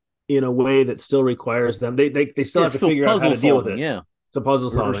 but in a way that still requires them. They still Yeah, have it's to still figure out how puzzle to deal with solving, it. yeah, It's a puzzle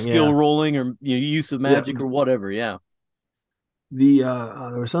or solving. skill Yeah. rolling or use of Yeah. magic or whatever. Yeah.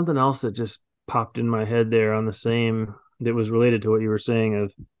 There was something else that just popped in my head there on the same that was related to what you were saying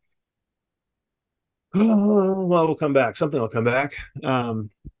of well, we'll come back. Something will come back. I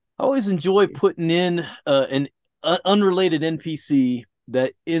always enjoy putting in an unrelated NPC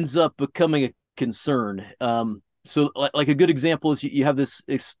that ends up becoming a concern. So, like a good example is you have this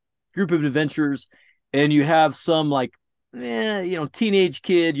group of adventurers, and you have some like, teenage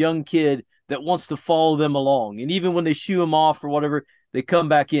kid, young kid that wants to follow them along, and even when they shoo them off or whatever, they come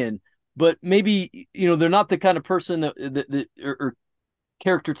back in. But maybe they're not the kind of person or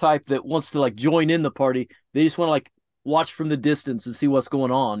character type that wants to like join in the party. They just want to like watch from the distance and see what's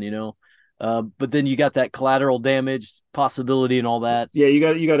going on. But then you got that collateral damage possibility and all that. Yeah, you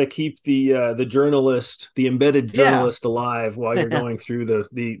got to keep the journalist, the embedded Yeah. journalist alive while you're going through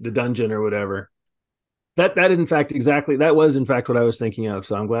the dungeon or whatever. That in fact that was in fact what I was thinking of.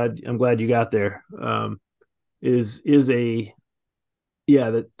 So I'm glad you got there. Is a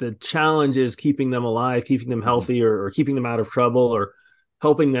yeah, the challenge is keeping them alive, keeping them healthy, or keeping them out of trouble, or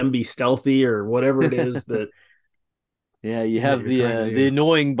helping them be stealthy, or whatever it is that Yeah, you that have you're trying to the do.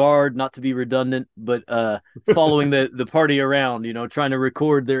 annoying bard, not to be redundant, but following the party around, trying to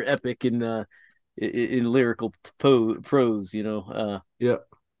record their epic in lyrical prose. Yeah,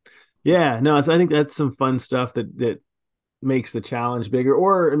 yeah. No, so I think that's some fun stuff that makes the challenge bigger.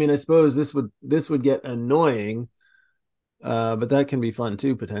 Or I mean, I suppose this would get annoying, but that can be fun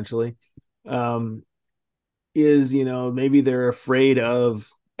too potentially. Um, is maybe they're afraid of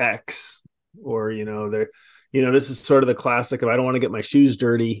X, or they're this is sort of the classic of I don't want to get my shoes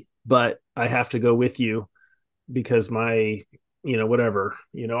dirty, but I have to go with you because my whatever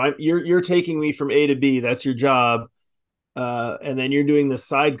you're taking me from A to B. That's your job. And then you're doing the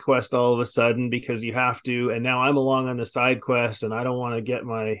side quest all of a sudden because you have to, and now I'm along on the side quest and I don't want to get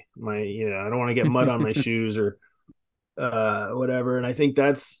my I don't want to get mud on my shoes or whatever. And I think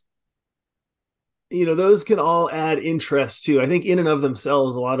that's those can all add interest too. I think in and of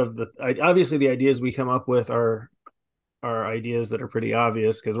themselves, a lot of obviously the ideas we come up with are ideas that are pretty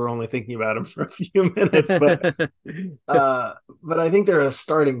obvious because we're only thinking about them for a few minutes, but I think they're a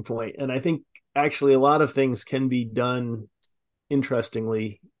starting point, and I think actually a lot of things can be done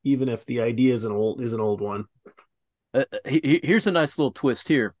interestingly, even if the idea is an old one. Here's a nice little twist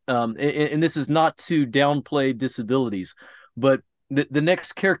here, and this is not to downplay disabilities, but the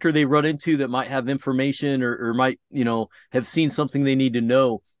next character they run into that might have information or might have seen something they need to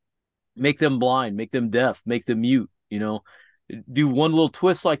know, make them blind, make them deaf, make them mute. Do one little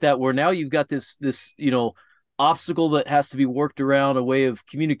twist like that where now you've got this obstacle that has to be worked around, a way of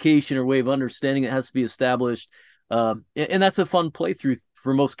communication or way of understanding that has to be established. And that's a fun playthrough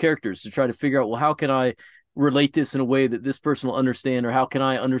for most characters to try to figure out, well, how can I relate this in a way that this person will understand, or how can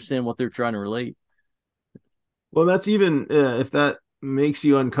I understand what they're trying to relate? Well, that's even if that makes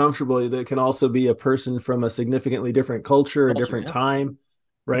you uncomfortable, that can also be a person from a significantly different culture, a different Yeah. time,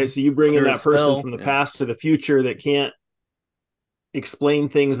 right? So you bring in Under a that person spell. from the Yeah. past to the future that can't explain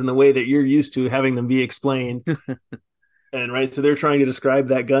things in the way that you're used to having them be explained. And right, so they're trying to describe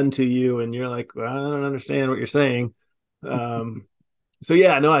that gun to you, and you're like, well, I don't understand what you're saying. So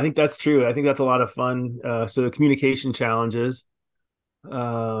yeah, no, I think that's true. I think that's a lot of fun. So the communication challenges.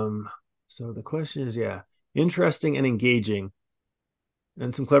 So the question is, yeah, interesting and engaging,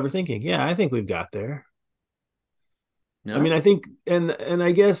 and some clever thinking. Yeah, I think we've got there. Yeah. I mean, I think, and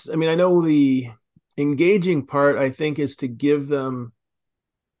I guess, I mean, I know the engaging part, I think, is to give them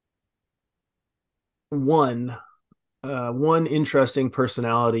one interesting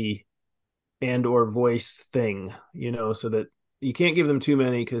personality and or voice thing, so that you can't give them too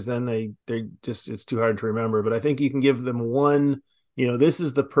many, because then they're just, it's too hard to remember. But I think you can give them one, this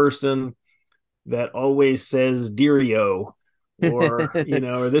is the person that always says deario, or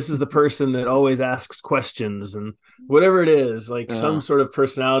or this is the person that always asks questions, and whatever it is, like some sort of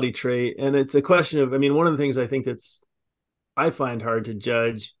personality trait. And it's a question of, I mean, one of the things I think I find hard to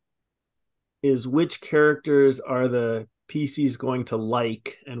judge is which characters are the PCs going to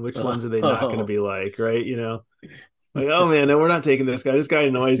like, and which ones are they not going to be like, right? Like, oh man, no, we're not taking this guy. This guy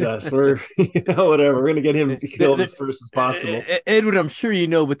annoys us. We're, whatever. We're going to get him killed as first as possible. Edward, I'm sure you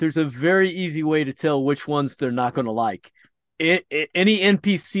know, but there's a very easy way to tell which ones they're not going to like. Any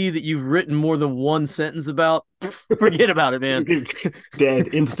NPC that you've written more than one sentence about, forget about it, man.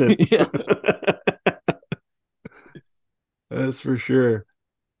 Dead, instant. Yeah. That's for sure.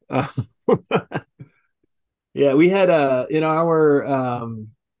 Yeah, we had in our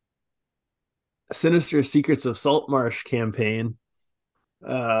Sinister Secrets of Saltmarsh campaign,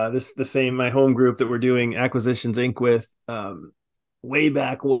 my home group that we're doing Acquisitions Inc. with, way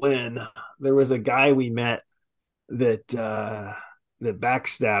back when, there was a guy we met that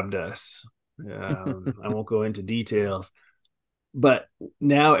backstabbed us. I won't go into details, but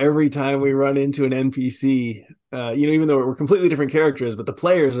now every time we run into an NPC, even though we're completely different characters, but the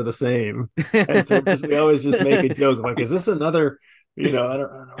players are the same, and so we always just make a joke like, is this another, I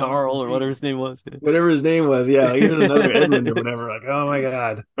don't Carl or whatever his name was. Whatever his name was, yeah, like, here's another Edmund or whatever. Like, oh my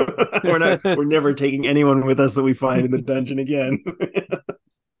god, we're never taking anyone with us that we find in the dungeon again.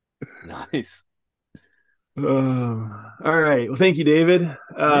 Nice. All right. Well, thank you, David.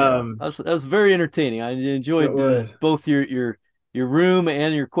 That was very entertaining. I enjoyed both your room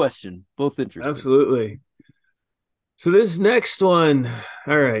and your question. Both interesting. Absolutely. So this next one,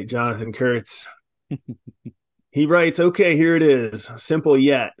 all right, Jonathan Kurtz. He writes, okay, here it is. Simple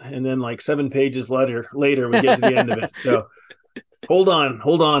yet. And then like 7 pages later, we get to the end of it. So hold on,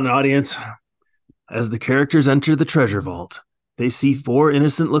 audience. As the characters enter the treasure vault, they see 4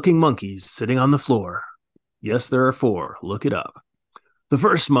 innocent-looking monkeys sitting on the floor. Yes, there are 4. Look it up. The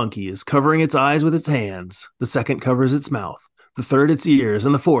first monkey is covering its eyes with its hands. The second covers its mouth. The third, its ears.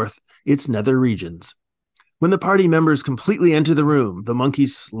 And the fourth, its nether regions. When the party members completely enter the room, the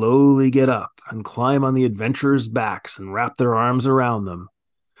monkeys slowly get up and climb on the adventurers' backs and wrap their arms around them.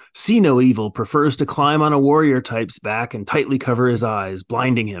 See No Evil prefers to climb on a warrior type's back and tightly cover his eyes,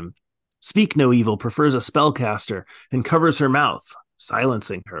 blinding him. Speak No Evil prefers a spellcaster and covers her mouth,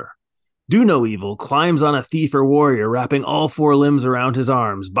 silencing her. Do No Evil climbs on a thief or warrior, wrapping all 4 limbs around his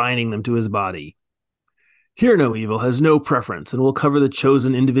arms, binding them to his body. Hear No Evil has no preference and will cover the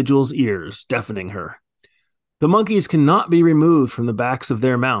chosen individual's ears, deafening her. The monkeys cannot be removed from the backs of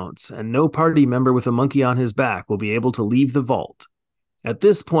their mounts, and no party member with a monkey on his back will be able to leave the vault. At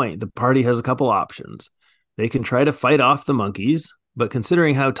this point, the party has a couple options. They can try to fight off the monkeys, but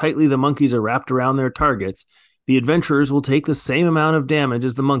considering how tightly the monkeys are wrapped around their targets, the adventurers will take the same amount of damage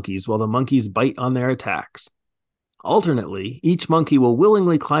as the monkeys while the monkeys bite on their attacks. Alternately, each monkey will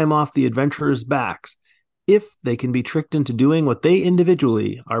willingly climb off the adventurers' backs if they can be tricked into doing what they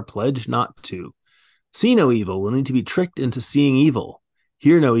individually are pledged not to. See No Evil will need to be tricked into seeing evil.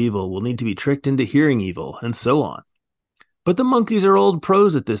 Hear No Evil will need to be tricked into hearing evil, and so on. But the monkeys are old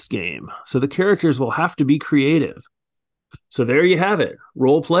pros at this game, so the characters will have to be creative. So there you have it.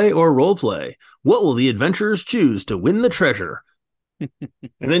 Role play or role play. What will the adventurers choose to win the treasure?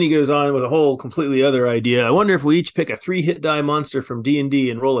 And then he goes on with a whole completely other idea. I wonder if we each pick a 3-hit die monster from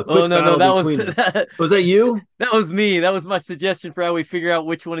D&D and roll a quick battle between them. Was that you? That was me. That was my suggestion for how we figure out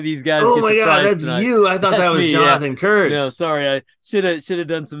which one of these guys. Oh gets my god, that's tonight. you! I thought that was me, Jonathan Kurtz. No, sorry, I should have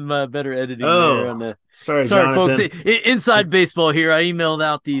done some better editing there. On the... Sorry, folks. Inside baseball here. I emailed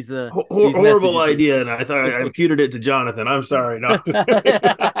out these horrible idea, and I thought I imputed it to Jonathan. I'm sorry. No.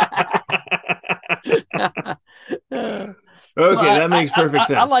 Okay, that makes perfect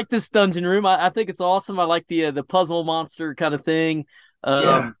sense. I like this dungeon room. I think it's awesome. I like the puzzle monster kind of thing.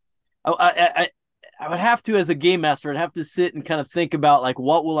 I would have to, as a game master, I'd have to sit and kind of think about like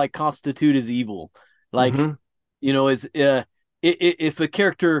what will I constitute as evil. Like, if a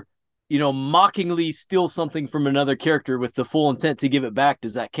character, mockingly steals something from another character with the full intent to give it back,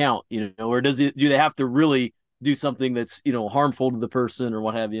 does that count? Or do they have to really do something that's harmful to the person or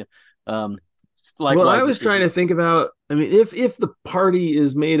what have you? Well, I Likewise, was trying to think about. I mean, if the party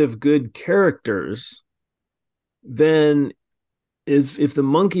is made of good characters, then if the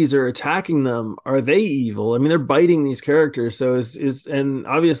monkeys are attacking them, are they evil? I mean, they're biting these characters, so is and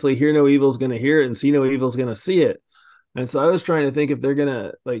obviously, hear no evil is going to hear it, and see no evil is going to see it. And so I was trying to think if they're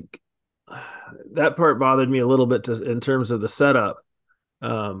gonna that part bothered me a little bit in terms of the setup.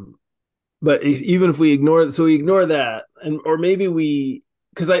 But even if we ignore that, and or maybe we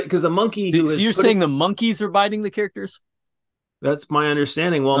because the monkey who so you're saying the monkeys are biting the characters? That's my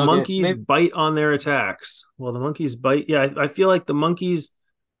understanding. Well, Okay, monkeys bite on their attacks. Well, the monkeys bite. Yeah, I feel like the monkeys.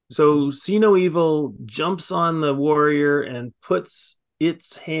 So see no evil jumps on the warrior and puts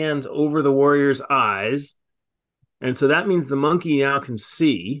its hands over the warrior's eyes, and so that means the monkey now can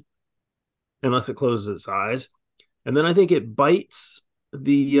see, unless it closes its eyes. And then I think it bites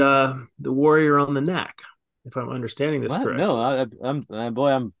the warrior on the neck, if I'm understanding this correctly. No,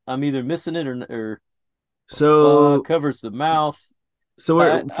 I'm either missing it or so covers the mouth.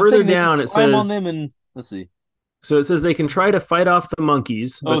 So further down it says on them and let's see. So it says they can try to fight off the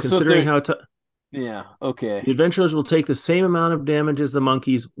monkeys, but considering yeah, okay. The adventurers will take the same amount of damage as the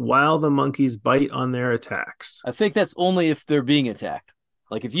monkeys while the monkeys bite on their attacks. I think that's only if they're being attacked.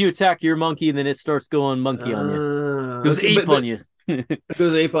 Like if you attack your monkey and then it starts going monkey on you. It goes ape on you. It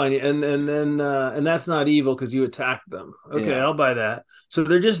goes ape on you. And that's not evil because you attacked them. Okay, yeah. I'll buy that. So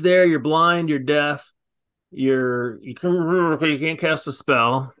they're just there, you're blind, you're deaf, you can't cast a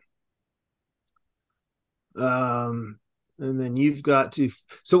spell. And then you've got to.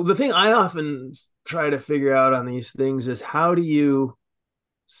 So the thing I often try to figure out on these things is how do you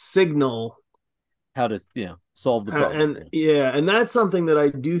signal how to solve the problem. And that's something that I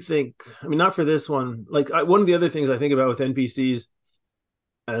do think. I mean, not for this one. One of the other things I think about with NPCs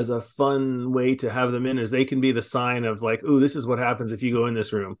as a fun way to have them in is they can be the sign of oh, this is what happens if you go in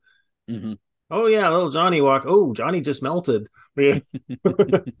this room. Mm-hmm. Oh yeah, little Johnny walk. Oh, Johnny just melted. But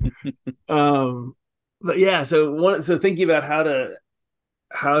yeah, so thinking about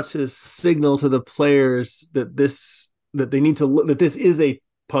how to signal to the players that this is a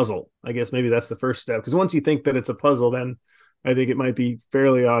puzzle. I guess maybe that's the first step, because once you think that it's a puzzle, then I think it might be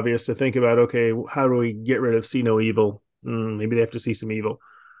fairly obvious to think about, okay, how do we get rid of see no evil? Maybe they have to see some evil.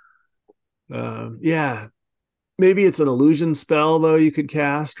 Yeah, maybe it's an illusion spell though you could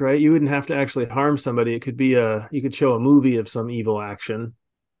cast, right? You wouldn't have to actually harm somebody. It could be you could show a movie of some evil action.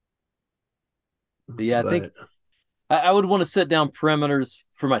 Yeah, I think I would want to set down parameters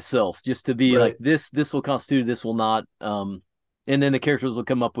for myself just to be like this will constitute, this will not. And then the characters will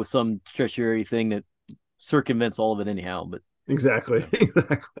come up with some tertiary thing that circumvents all of it anyhow. But exactly.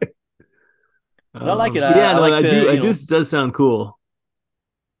 But I like it. This does sound cool.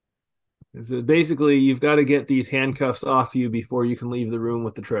 So basically, you've got to get these handcuffs off you before you can leave the room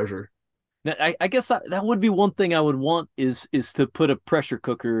with the treasure. Now, I guess that would be one thing I would want is to put a pressure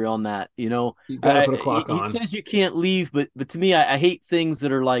cooker on that. You gotta put a clock on. He says you can't leave, but to me, I hate things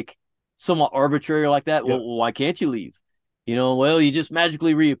that are somewhat arbitrary like that. Yep. Well, why can't you leave? Well, you just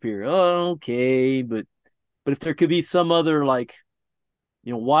magically reappear. Oh, okay, but if there could be some other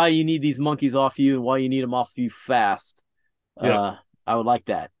why you need these monkeys off you and why you need them off you fast. I would like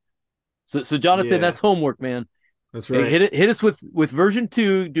that. So Jonathan, that's homework, man. That's right. Hit us with version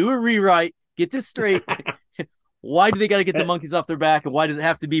 2. Do a rewrite. Get this straight. Why do they got to get the monkeys off their back, and why does it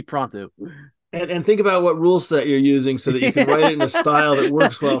have to be pronto? And think about what rule set you're using so that you can write it in a style that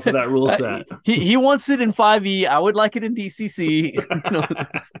works well for that rule set. He wants it in 5e. I would like it in DCC.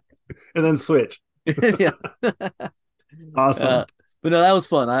 And then switch. Yeah. Awesome. But no, that was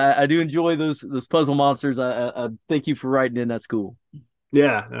fun. I do enjoy those puzzle monsters. I thank you for writing in. That's cool.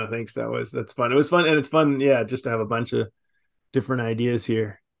 Yeah, no, thanks. That's fun. It was fun, and it's fun, yeah, just to have a bunch of different ideas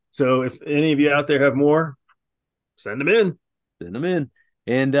here. So if any of you out there have more, send them in.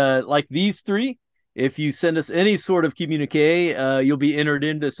 And like these 3, if you send us any sort of communique, you'll be entered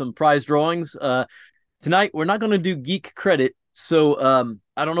into some prize drawings. Tonight we're not going to do geek credit, so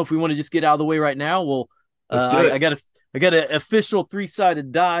I don't know if we want to just get out of the way right now. Well, let's do it. I got an official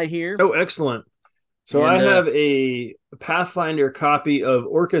 3-sided die here. Oh, excellent. So I have a Pathfinder copy of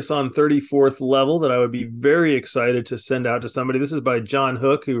Orcus on 34th level that I would be very excited to send out to somebody. This is by John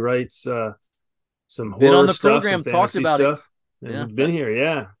Hook, who writes some been horror on the stuff, program, some talked fantasy about stuff. it. Yeah. Been here,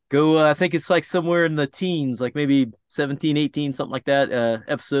 yeah. Go, I think it's somewhere in the teens, maybe 17, 18, something like that,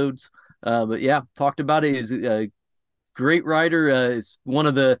 episodes. But yeah, talked about it. He's a great writer. It's one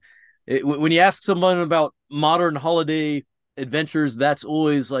of the when you ask someone about modern holiday adventures, that's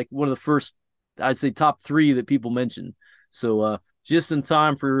always like one of the first, I'd say, top 3 that people mention. So just in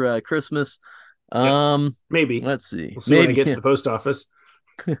time for Christmas. Maybe. Let's see. We'll see when I get to the post office.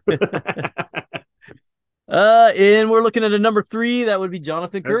 And we're looking at a number 3. That would be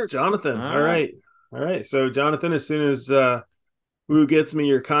Jonathan That's Kurtz. Jonathan. All right. So Jonathan, as soon as Lou gets me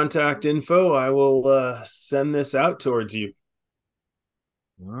your contact info, I will send this out towards you.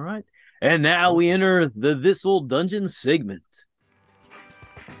 All right. And now we enter the This Old Dungeon segment.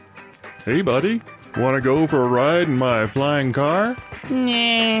 Hey, buddy. Want to go for a ride in my flying car?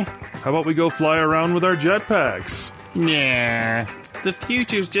 Nah. How about we go fly around with our jetpacks? Nah. The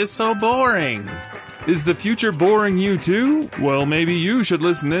future's just so boring. Is the future boring you too? Well, maybe you should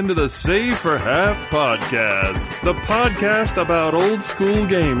listen into the Save for Half podcast, the podcast about old school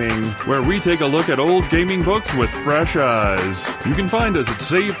gaming, where we take a look at old gaming books with fresh eyes. You can find us at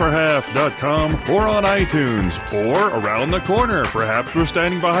saveforhalf.com or on iTunes or around the corner. Perhaps we're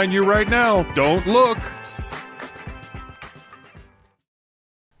standing behind you right now. Don't look.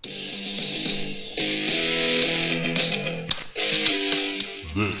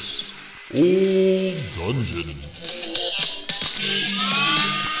 This Old Dungeon.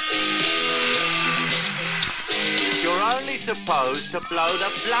 You're only supposed to blow the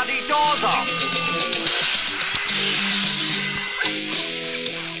bloody doors off.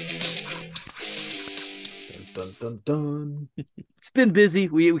 Dun, dun, dun. It's been busy.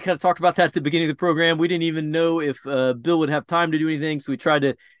 We kind of talked about that at the beginning of the program. We didn't even know if Bill would have time to do anything, so we tried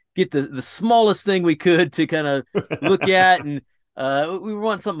to get the smallest thing we could to kind of look at, and we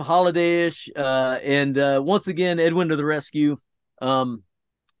want something holiday-ish. And once again, Edwin to the rescue.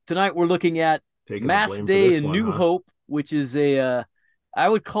 Tonight we're looking at Mass Day in New Hope, which is I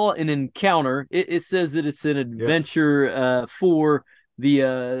would call it an encounter. It says that it's an adventure for the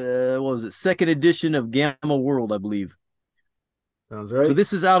what was it, 2nd edition of Gamma World, I believe. Sounds right. So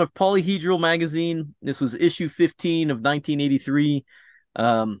this is out of Polyhedron magazine. This was issue 15 of 1983.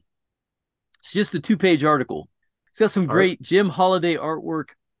 It's just a 2-page article. It's got some great Jim Holiday artwork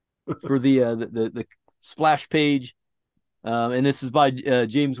for the splash page, and this is by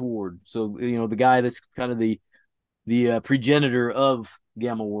James Ward. So the guy that's kind of the progenitor of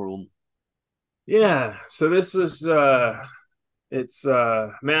Gamma World. Yeah. So this was it's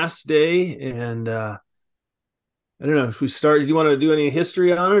Mass Day, and I don't know if we start. Do you want to do any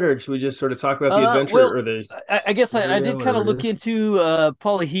history on it, or should we just sort of talk about the adventure? Well, or the I guess I did kind of look into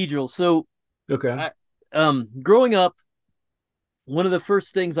Polyhedron. So okay. Growing up, one of the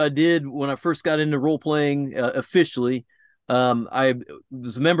first things I did when I first got into role playing officially, I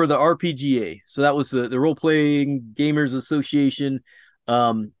was a member of the RPGA. So that was the Role Playing Gamers Association.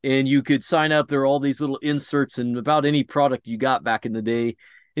 And you could sign up. There are all these little inserts and about any product you got back in the day.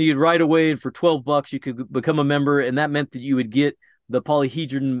 And you could right away, and for $12 you could become a member, and that meant that you would get the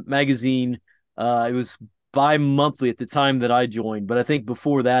Polyhedron magazine. It was bi-monthly at the time that I joined, but I think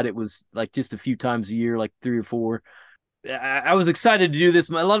before that it was like just a few times a year, like 3 or 4. I was excited to do this.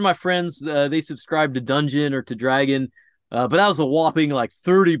 A lot of my friends, they subscribed to Dungeon or to Dragon, but that was a whopping like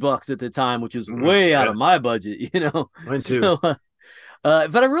 $30 at the time, which is way out of my budget, Mine too. So,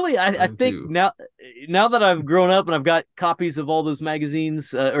 but I think now that I've grown up and I've got copies of all those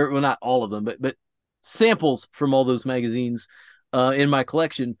magazines, or well, not all of them, but samples from all those magazines in my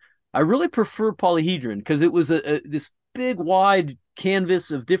collection, I really prefer Polyhedron because it was this big, wide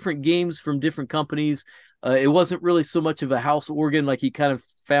canvas of different games from different companies. It wasn't really so much of a house organ like you kind of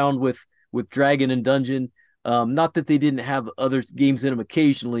found with Dragon and Dungeon. Not that they didn't have other games in them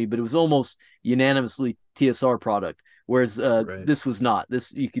occasionally, but it was almost unanimously TSR product. Whereas this was not.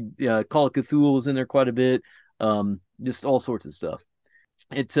 This you could Call of Cthulhu was in there quite a bit. Just all sorts of stuff.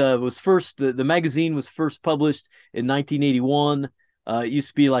 It was first the magazine was first published in 1981. It used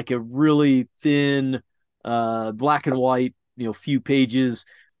to be like a really thin black and white, few pages.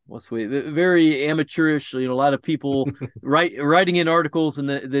 Very amateurish. A lot of people writing in articles, and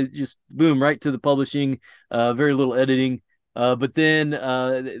they just boom right to the publishing. Very little editing. But then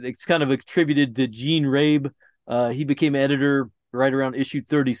it's kind of attributed to Gene Rabe. He became editor right around issue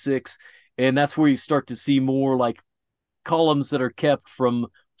 36, and that's where you start to see more like columns that are kept from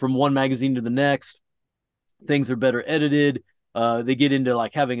one magazine to the next. Things are better edited. They get into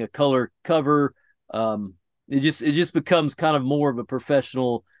like having a color cover. It just becomes kind of more of a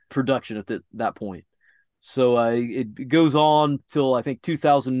professional production at that point. So it goes on till I think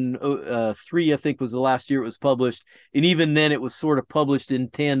 2003, I think was the last year it was published. And even then it was sort of published in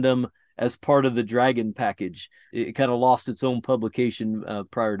tandem as part of the Dragon package. It kind of lost its own publication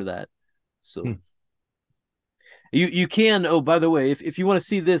prior to that. So, You can. Oh, by the way, if you want to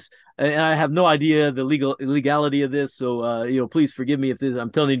see this, and I have no idea the legality of this, so please forgive me if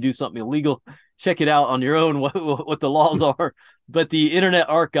I'm telling you to do something illegal. Check it out on your own what the laws are. But the Internet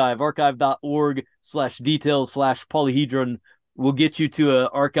Archive, archive.org/details/polyhedron, will get you to an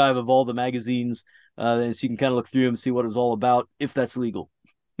archive of all the magazines, and so you can kind of look through them, see what it's all about, if that's legal.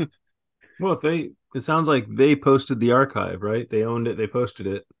 Well, it sounds like they posted the archive, right? They owned it, they posted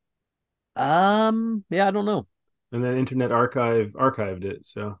it. Yeah, I don't know. And then Internet Archive archived it.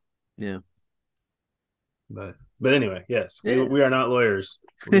 So yeah. But anyway, yes, Yeah. we are not lawyers.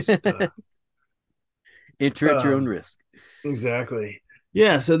 Least, enter at your own risk. Exactly.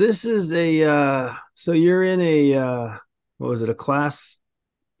 Yeah. So this is so you're in a what was it? A class.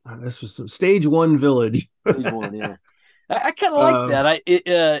 This was some stage 1 village. Stage 1, yeah. I kind of like that. I'm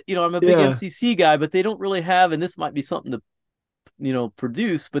a big MCC guy, but they don't really have, and this might be something to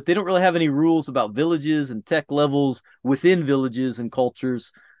produce, but they don't really have any rules about villages and tech levels within villages and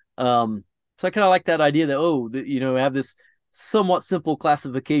cultures. So I kind of like that idea that have this somewhat simple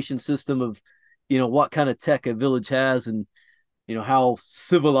classification system of what kind of tech a village has, and how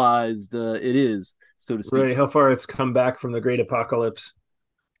civilized it is, so to speak. Right, how far it's come back from the great apocalypse.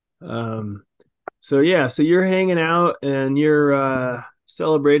 So you're hanging out and you're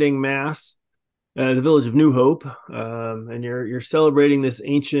celebrating Mass, the village of New Hope, and you're celebrating this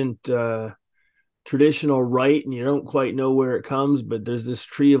ancient traditional rite, and you don't quite know where it comes, but there's this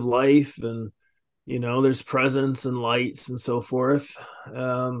tree of life, and there's presents and lights and so forth.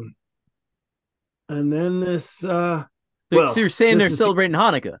 And then this so you're saying they're celebrating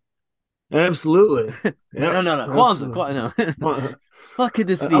Hanukkah? Absolutely. No, Kwanzaa. No. What could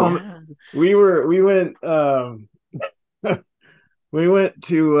this be? We went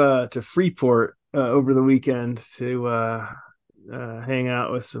to Freeport over the weekend to hang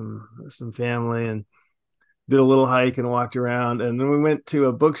out with some family, and did a little hike and walked around, and then we went to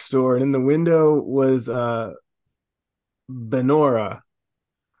a bookstore, and in the window was Benora.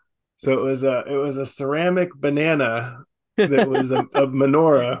 So it was a ceramic banana that was a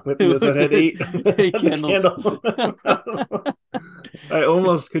menorah that had eight candles. I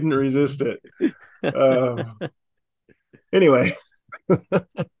almost couldn't resist it. Anyway.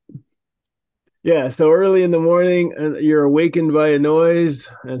 Yeah, so early in the morning, you're awakened by a noise,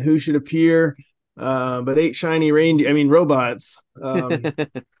 and who should appear but 8 shiny robots.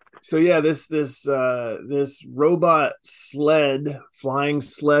 So yeah, this robot flying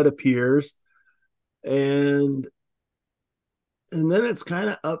sled appears, and then it's kind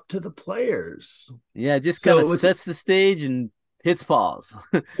of up to the players. Yeah, it just kind of sets the stage and hits pause.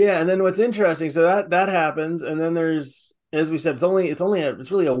 Yeah, and then what's interesting, so that happens, and then there's, as we said, it's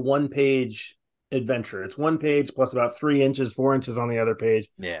really a 1-page adventure. It's 1 page plus about 4 inches on the other page.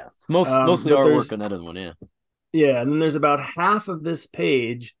 Yeah, it's mostly artwork on that other one. Yeah, and then there's about half of this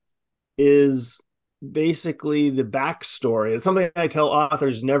page is basically the backstory. It's something I tell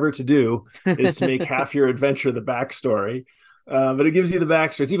authors never to do, is to make half your adventure the backstory. But it gives you the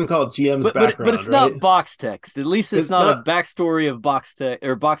backstory. It's even called GM's background. But it's not box text. At least it's not a backstory of box text,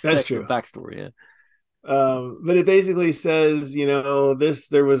 or box text of backstory. Yeah. But it basically says,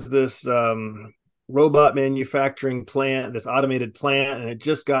 there was this robot manufacturing plant, this automated plant, and it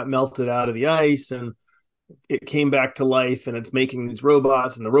just got melted out of the ice, and it came back to life, and it's making these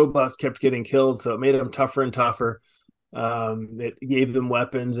robots, and the robots kept getting killed, so it made them tougher and tougher. It gave them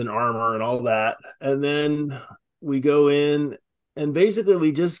weapons and armor and all that. And then we go in, and basically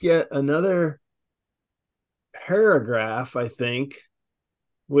we just get another paragraph, I think,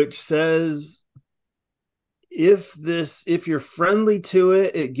 which says, if you're friendly to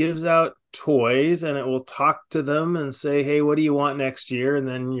it, it gives out toys, and it will talk to them and say, hey, what do you want next year? And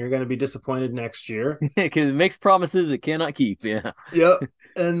then you're going to be disappointed next year. Because it makes promises it cannot keep. Yeah. Yep.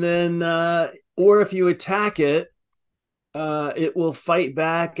 And then, or if you attack it, it will fight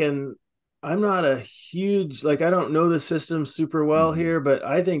back. And I'm not a huge, I don't know the system super well here, but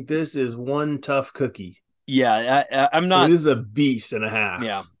I think this is one tough cookie. Yeah, I'm not. This is a beast and a half.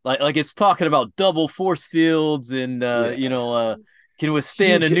 Yeah, like it's talking about double force fields and can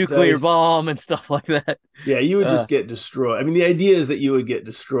withstand huge a nuclear bomb and stuff like that. Yeah, you would just get destroyed. I mean, the idea is that you would get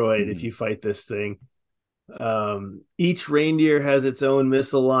destroyed if you fight this thing. Each reindeer has its own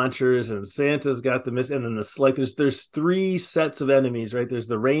missile launchers, and Santa's got the missile. And then there's 3 sets of enemies, right? There's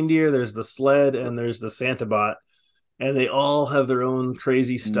the reindeer, there's the sled, and there's the Santa bot, and they all have their own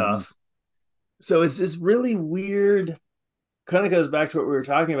crazy stuff. So it's this really weird, kind of goes back to what we were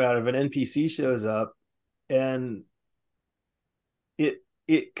talking about, if an NPC shows up and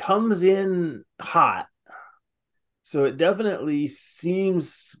it comes in hot. So it definitely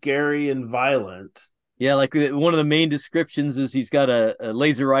seems scary and violent. Yeah, like one of the main descriptions is he's got a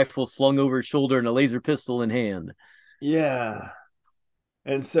laser rifle slung over his shoulder and a laser pistol in hand. Yeah.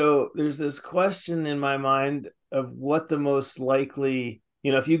 And so there's this question in my mind of what the most likely,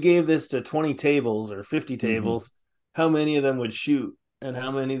 if you gave this to 20 tables or 50 tables, how many of them would shoot and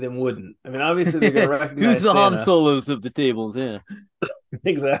how many of them wouldn't? I mean, obviously they're going to recognize Who's the Han Santa. Solos of the tables? Yeah.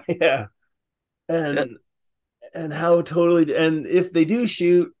 Exactly. Yeah. And how totally, and if they do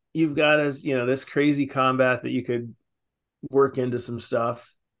shoot, you've got this crazy combat that you could work into some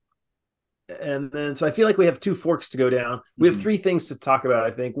stuff. And then, so I feel like we have two forks to go down. We have three things to talk about,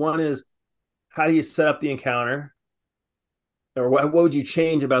 I think. One is, how do you set up the encounter? Or what would you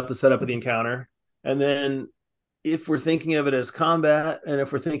change about the setup of the encounter? And then if we're thinking of it as combat, and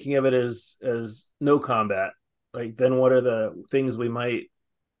if we're thinking of it as no combat, like, then what are the things we might,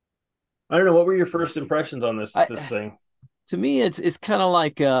 I don't know, what were your first impressions on this thing? To me, it's kind of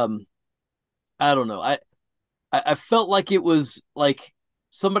like, I don't know. I felt like it was like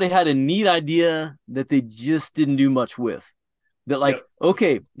somebody had a neat idea that they just didn't do much with. That, like,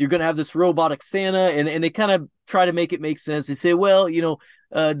 okay, you're going to have this robotic Santa, and they kind of try to make it make sense. They say, well,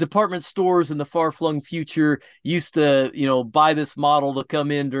 department stores in the far-flung future used to, buy this model to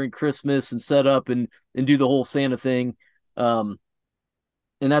come in during Christmas and set up and do the whole Santa thing.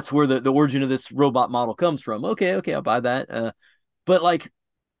 And that's where the origin of this robot model comes from. Okay, I'll buy that. But, like,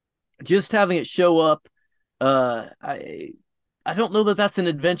 just having it show up, I don't know that that's an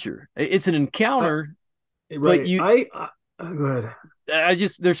adventure. It's an encounter, right? But go ahead. I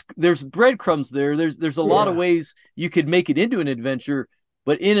just there's breadcrumbs there. There's a lot of ways you could make it into an adventure,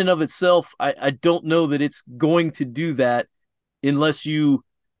 but in and of itself, I don't know that it's going to do that unless you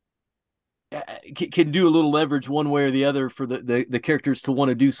can do a little leverage one way or the other for the characters to want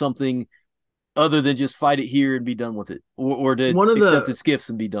to do something other than just fight it here and be done with it, or to accept its gifts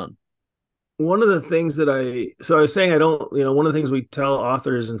and be done. One of the things that I was saying, I don't, one of the things we tell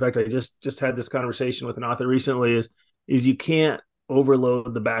authors, in fact, I just had this conversation with an author recently, is you can't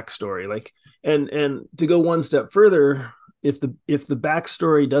overload the backstory. Like, and to go one step further, if the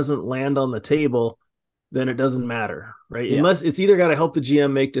backstory doesn't land on the table, then it doesn't matter, right? Yeah. Unless it's either got to help the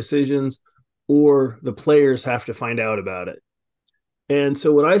GM make decisions or the players have to find out about it. And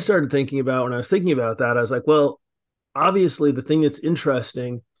so what I started thinking about when I was thinking about that, I was like, well, obviously the thing that's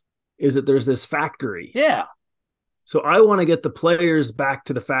interesting is that there's this factory. Yeah. So I want to get the players back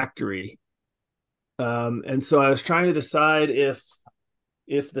to the factory. And so I was trying to decide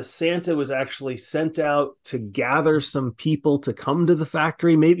if the Santa was actually sent out to gather some people to come to the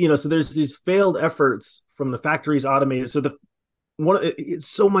factory, maybe, so there's these failed efforts from the factory's automated. So it's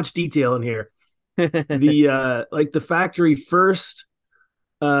so much detail in here. The factory first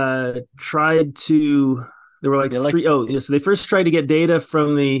tried to, there were like three. So they first tried to get data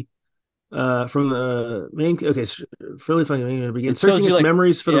from the main. Okay, really funny. Begin searching its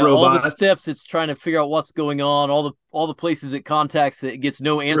memories for the robots. All the steps it's trying to figure out what's going on. All the places it contacts that it gets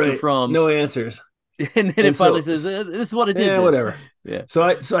no answer from. No answers. And then it finally says, "This is what it did." Yeah, whatever. Yeah. So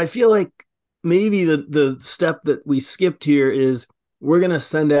I feel like maybe the step that we skipped here is we're gonna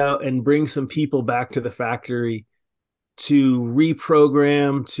send out and bring some people back to the factory to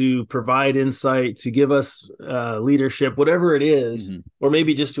reprogram, to provide insight, to give us leadership, whatever it is, or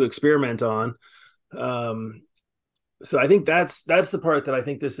maybe just to experiment on. So I think that's the part that I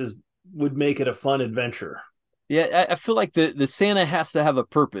think would make it a fun adventure. Yeah, I feel like the Santa has to have a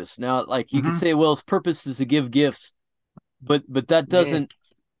purpose. Now, like, you can say, well, his purpose is to give gifts, but that doesn't.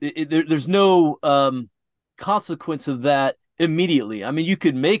 There's no consequence of that immediately. I mean, you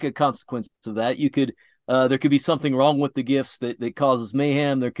could make a consequence of that. You could. There could be something wrong with the gifts that causes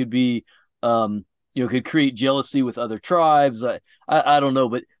mayhem. There could be, could create jealousy with other tribes. I don't know,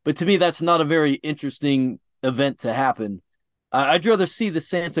 but to me, that's not a very interesting event to happen. I'd rather see the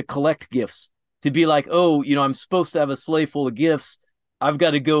Santa collect gifts, to be like, oh, I'm supposed to have a sleigh full of gifts. I've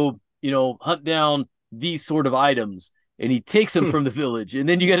got to go, hunt down these sort of items, and he takes them from the village, and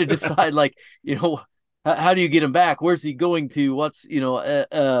then you got to decide, like, how do you get him back? Where's he going to? What's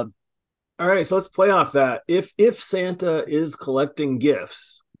All right, so let's play off that. If Santa is collecting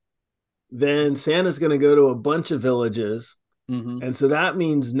gifts, then Santa's going to go to a bunch of villages. And so that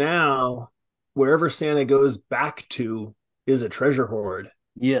means now wherever Santa goes back to is a treasure hoard.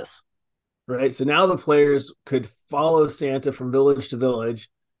 Yes. Right? So now the players could follow Santa from village to village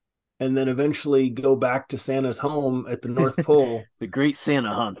and then eventually go back to Santa's home at the North Pole. The Great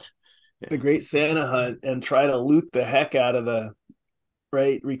Santa Hunt. The Great Santa Hunt, and try to loot the heck out of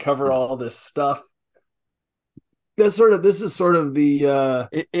recover all this stuff. This is sort of the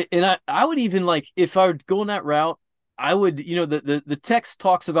and I would even, like, if I were going that route, I would, the text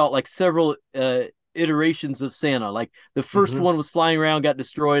talks about, like, several iterations of Santa. Like the first one was flying around, got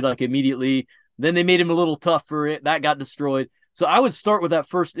destroyed like immediately. Then they made him a little tougher. That got destroyed. So I would start with that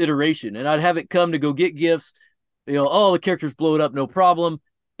first iteration, and I'd have it come to go get gifts. The characters blow it up, no problem.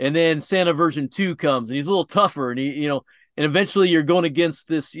 And then Santa version 2 comes, and he's a little tougher, and and eventually you're going against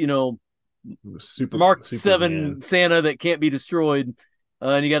this, Mark 7 Santa that can't be destroyed,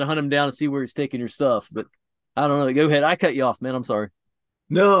 and you got to hunt him down and see where he's taking your stuff. But I don't know. Go ahead. I cut you off, man. I'm sorry.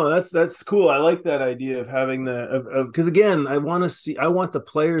 No, that's cool. I like that idea of having because again, I want the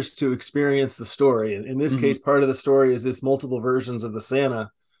players to experience the story. And in this case, part of the story is this multiple versions of the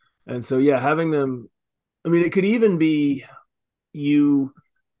Santa. And so, yeah, having them, I mean, it could even be you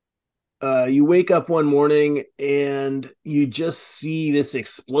wake up one morning and you just see this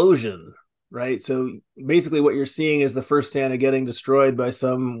explosion, right? So basically what you're seeing is the first Santa getting destroyed by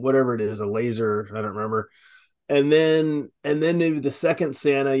some, whatever it is, a laser, I don't remember. And then maybe the second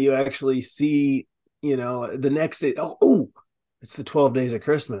Santa, you actually see, the next day. Oh, it's the 12 days of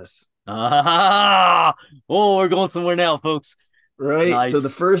Christmas. We're going somewhere now, folks. Right. Nice. So the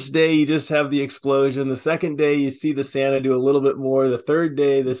first day you just have the explosion. The second day you see the Santa do a little bit more. The third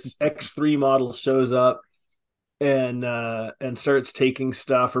day, this X3 model shows up and starts taking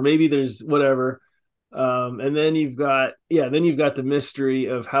stuff, or maybe there's whatever. And then you've got the mystery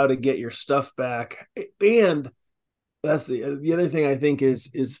of how to get your stuff back. And that's the other thing I think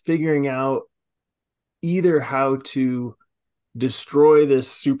is figuring out either how to destroy this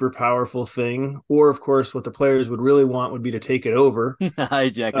super powerful thing, or of course what the players would really want would be to take it over,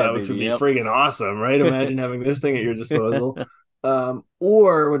 hijack that, which would be friggin' awesome, right? Imagine having this thing at your disposal.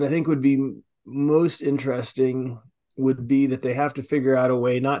 Or what I think would be most interesting would be that they have to figure out a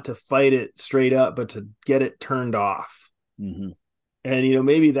way not to fight it straight up, but to get it turned off. And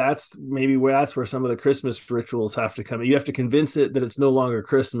maybe that's where some of the Christmas rituals have to come. You have to convince it that it's no longer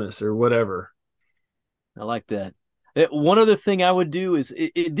Christmas or whatever. I like that. One other thing I would do is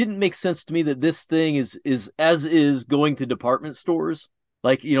it didn't make sense to me that this thing is going to department stores.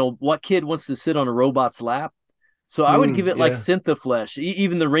 Like, what kid wants to sit on a robot's lap? So I would give it like Synthaflesh,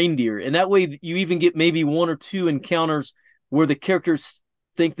 even the reindeer. And that way you even get maybe 1 or 2 encounters where the characters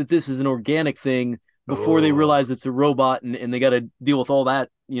think that this is an organic thing before they realize it's a robot, and they got to deal with all that,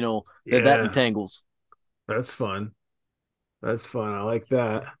 that entangles. That's fun. I like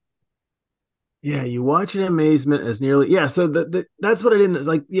that. Yeah, you watch in amazement as nearly... Yeah, so that's what I didn't...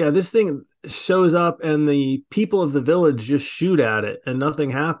 Like, yeah, this thing shows up and the people of the village just shoot at it and nothing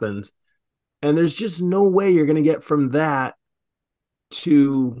happens. And there's just no way you're going to get from that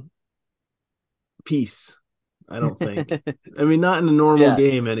to peace, I don't think. I mean, not in a normal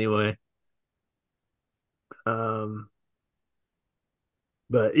game anyway. But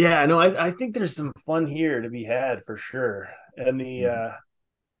yeah, no, I think there's some fun here to be had for sure. And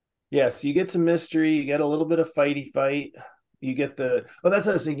so you get some mystery, you get a little bit of fight. You get that's what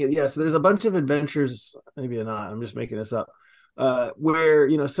I was thinking. Yeah, so there's a bunch of adventures, maybe not, I'm just making this up,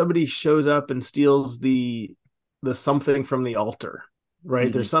 where somebody shows up and steals the something from the altar,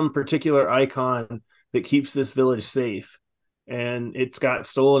 right? There's some particular icon that keeps this village safe, and it's got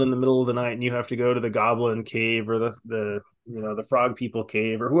stolen in the middle of the night, and you have to go to the goblin cave or the frog people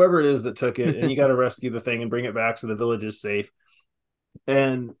cave or whoever it is that took it, and you got to rescue the thing and bring it back so the village is safe.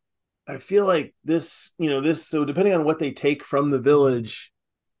 And I feel like this, so depending on what they take from the village,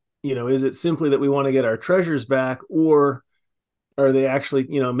 is it simply that we want to get our treasures back, or are they actually,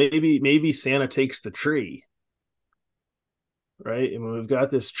 maybe Santa takes the tree, right? And we've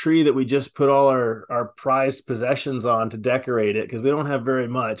got this tree that we just put all our prized possessions on to decorate it because we don't have very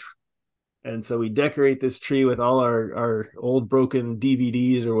much. And so we decorate this tree with all our old broken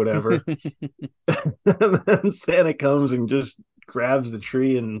DVDs or whatever. And then Santa comes and just grabs the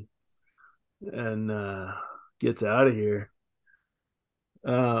tree and gets out of here.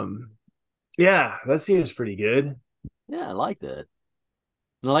 Yeah, that seems pretty good. Yeah, I like that.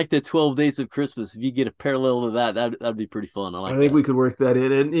 And I like the 12 Days of Christmas. If you get a parallel to that'd be pretty fun. I think we could work that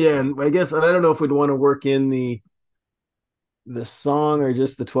in. And I guess, and I don't know if we'd want to work in the song or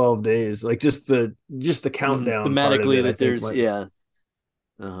just the 12 days, like just the countdown thematically that there's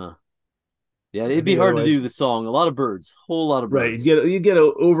it'd be hard to do the song. A lot of birds, whole lot of birds. Right, you get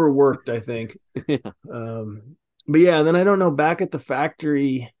overworked, I think. Yeah. But yeah, and then I don't know, back at the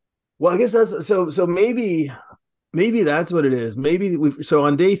factory, well, I guess that's so maybe that's what it is. Maybe so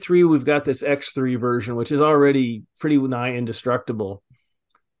on day 3 we've got this X3 version, which is already pretty nigh indestructible.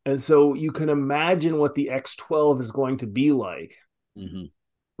 And so you can imagine what the X12 is going to be like,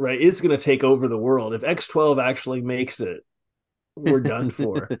 right? It's going to take over the world. If X12 actually makes it, we're done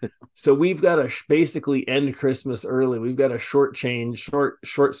for. So we've got to basically end Christmas early. We've got to short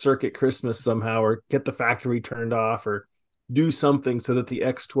circuit Christmas somehow, or get the factory turned off, or do something so that the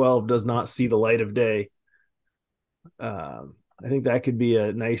X12 does not see the light of day. I think that could be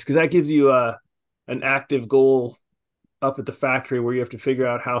a nice, because that gives you an active goal up at the factory where you have to figure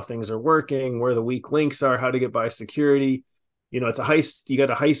out how things are working, where the weak links are, how to get by security. It's a heist. You got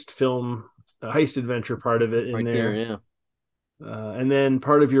a heist film, a heist adventure part of it in right there. Yeah. And then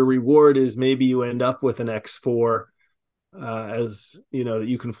part of your reward is maybe you end up with an X4, as that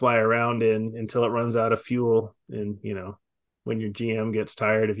you can fly around in until it runs out of fuel. And when your GM gets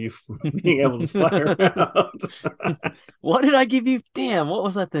tired of you being able to fly around. What did I give you? Damn, what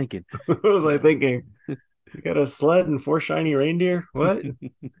was I thinking? What was I thinking? You got a sled and 4 shiny reindeer? What?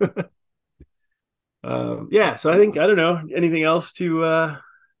 Yeah, so I don't know. Anything else to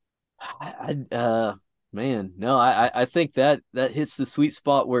man, no, I think that hits the sweet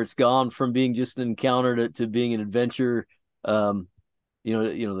spot where it's gone from being just an encounter to being an adventure. You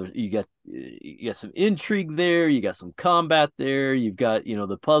got some intrigue there, you got some combat there, you've got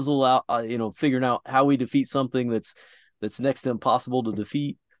the puzzle out, figuring out how we defeat something that's next to impossible to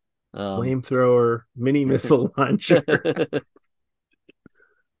defeat. Flamethrower, mini missile launcher.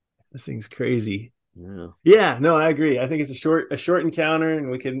 This thing's crazy. Yeah, no, I agree. I think it's a short encounter, and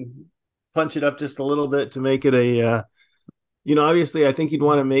we can punch it up just a little bit to make it a obviously I think you'd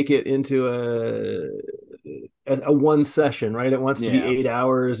want to make it into a one session, right? It wants to be 8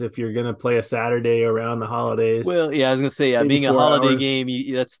 hours if you're going to play a Saturday around the holidays. Well, yeah, I was going to say, maybe being a holiday hours. Game,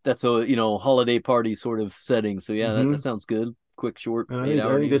 that's a holiday party sort of setting. So yeah, that sounds good. Quick, short. And I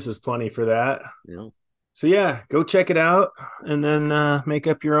think this is plenty for that. So yeah, go check it out, and then make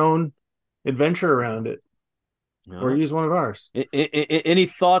up your own adventure around it, or use one of ours. Any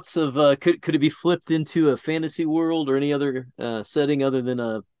thoughts of could it be flipped into a fantasy world or any other setting other than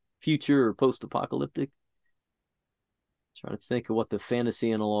a future or post-apocalyptic? Trying to think of what the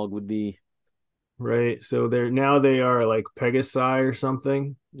fantasy analog would be. Right. So they are like Pegasi or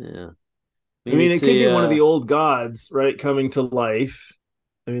something. Yeah. Maybe it could be one of the old gods, right, coming to life.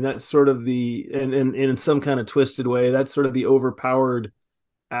 I mean, that's sort of and in some kind of twisted way, that's sort of the overpowered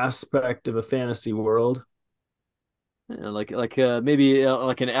aspect of a fantasy world. Yeah, like maybe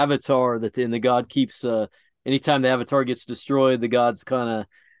like an avatar that the god keeps. Anytime the avatar gets destroyed, the god's kind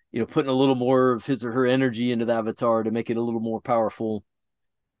of putting a little more of his or her energy into the avatar to make it a little more powerful.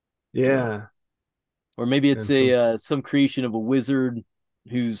 Yeah. Or maybe it's some creation of a wizard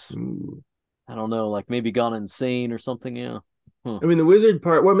who's I don't know, like maybe gone insane or something. Yeah. I mean, the wizard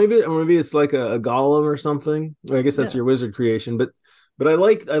part, well, maybe it's like a golem or something. I guess that's your wizard creation, but I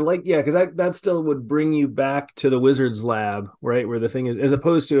like, yeah, because that still would bring you back to the wizard's lab, right? Where the thing is, as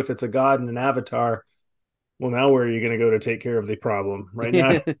opposed to if it's a god and an avatar, well, now where are you going to go to take care of the problem right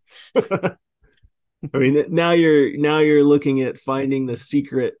now? I mean, now you're looking at finding the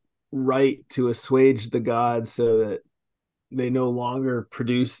secret right to assuage the gods so that they no longer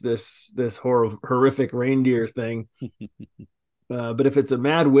produce this horrific reindeer thing. But if it's a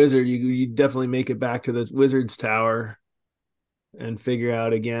mad wizard, you definitely make it back to the wizard's tower and figure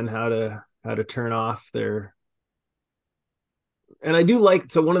out again how to turn off their. And I do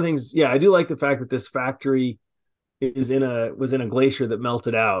like, so one of the things, I do like the fact that this factory was in a glacier that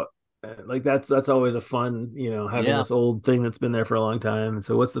melted out. Like that's always a fun, having this old thing that's been there for a long time. And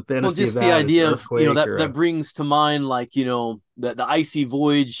so what's the fantasy of that? The idea of that brings to mind like the icy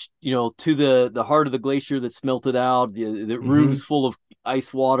voyage to the heart of the glacier that's melted out, the rooms full of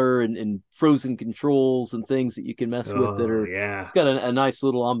ice water and frozen controls and things that you can mess with that are it's got a nice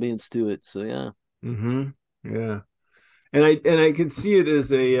little ambience to it. So yeah. Yeah. And I could see it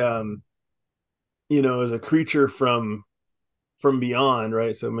as as a creature from beyond,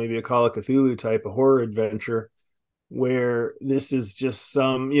 right? So maybe a Call of Cthulhu type of horror adventure where this is just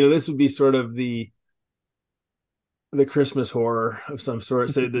this would be sort of the Christmas horror of some sort.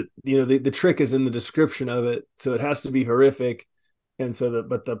 So that the trick is in the description of it, so it has to be horrific, and so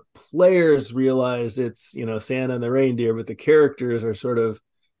but the players realize it's Santa and the reindeer, but the characters are sort of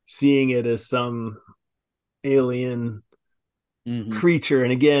seeing it as some alien creature.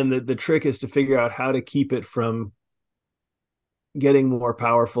 And again, the trick is to figure out how to keep it from getting more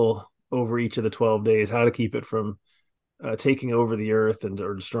powerful over each of the 12 days, how to keep it from taking over the earth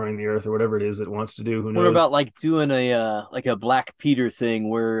or destroying the earth or whatever it is it wants to do. Who knows? What about like doing a Black Peter thing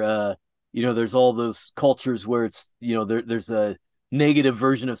where there's all those cultures where it's there's a negative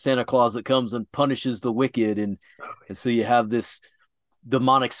version of Santa Claus that comes and punishes the wicked, and so you have this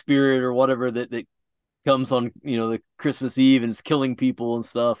demonic spirit or whatever that comes on the Christmas Eve and is killing people and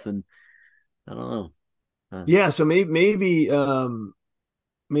stuff, and I don't know. Yeah, so maybe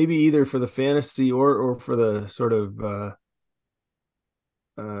either for the fantasy or for the sort of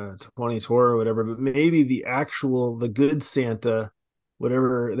 20s horror or whatever, but maybe the good Santa,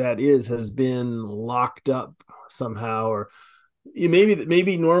 whatever that is, has been locked up somehow, or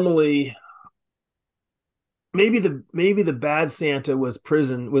maybe normally maybe the bad Santa was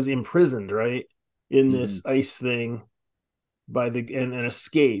imprisoned, right, in this ice thing by and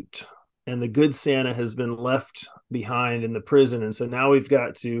escaped, and the good Santa has been left behind in the prison, and so now we've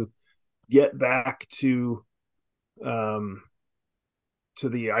got to get back to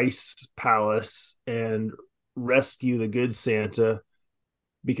the ice palace and rescue the good Santa,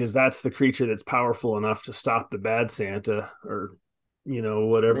 because that's the creature that's powerful enough to stop the bad Santa, or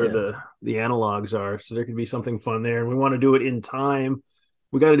whatever the analogs are. So there could be something fun there, and we want to do it in time.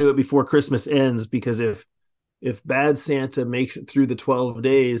 We got to do it before Christmas ends, because if bad Santa makes it through the 12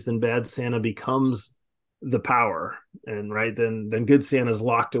 days, then bad Santa becomes the power, and then good Santa's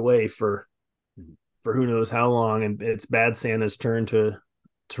locked away for who knows how long, and it's bad Santa's turn to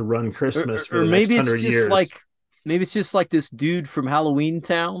run Christmas for the next 100 years. Maybe it's just like this dude from Halloween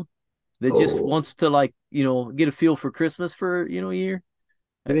Town that just wants to get a feel for Christmas for a year.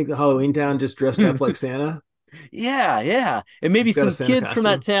 I think the Halloween Town just dressed up like Santa. Yeah, and maybe some kids from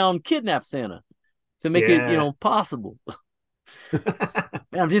that town kidnap Santa to make it possible.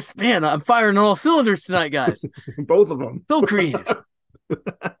 I'm firing on all cylinders tonight, guys. Both of them. So creative.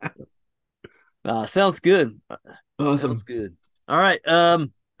 Sounds good. Awesome. Sounds good. All right.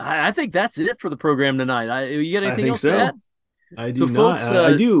 I think that's it for the program tonight. You got anything else to add? I do not. Folks,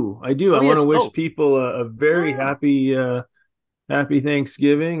 I do. I want to wish people a very happy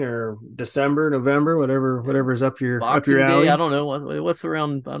Thanksgiving, or December, November, whatever's up your alley. Day, I don't know what's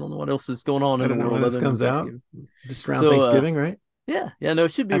around. I don't know what else is going on in the world. When this comes out, just around Thanksgiving, right? Yeah. No,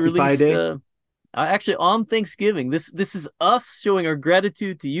 it should be released. Actually, on Thanksgiving. This is us showing our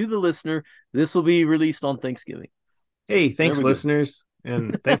gratitude to you, the listener. This will be released on Thanksgiving. Hey, thanks, listeners,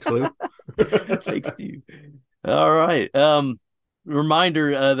 and thanks, Lou. Thanks to you. All right.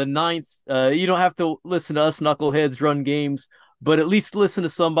 Reminder: the 9th. You don't have to listen to us knuckleheads run games, but at least listen to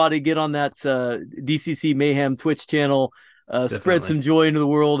somebody. Get on that DCC Mayhem Twitch channel. Spread some joy into the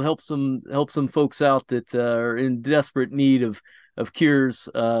world. Help some folks out that are in desperate need of cures.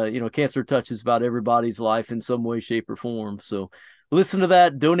 Cancer touches about everybody's life in some way, shape, or form. So listen to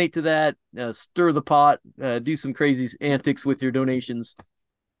that, donate to that, stir the pot, do some crazy antics with your donations.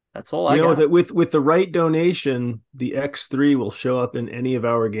 That's all I got. That with the right donation, the X3 will show up in any of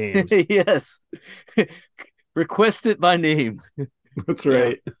our games. Yes. Request it by name. That's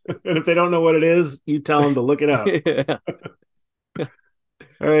right. Yeah. And if they don't know what it is, you tell them to look it up. Yeah.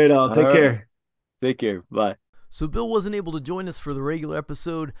 All right, all. Take care. Take care. Bye. So Bill wasn't able to join us for the regular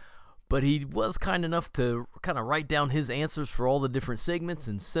episode, but he was kind enough to kind of write down his answers for all the different segments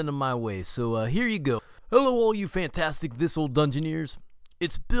and send them my way. So here you go. Hello, all you fantastic This Old Dungeoneers.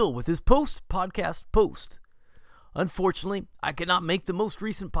 It's Bill with his podcast post. Unfortunately, I could not make the most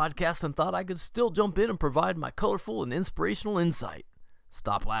recent podcast and thought I could still jump in and provide my colorful and inspirational insight.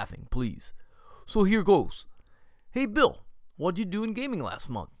 Stop laughing, please. So here goes. Hey, Bill, what'd you do in gaming last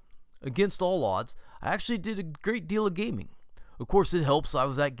month? Against all odds, I actually did a great deal of gaming. Of course, it helps I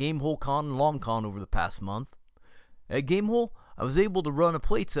was at Gamehole Con and LongCon over the past month. At Gamehole, I was able to run a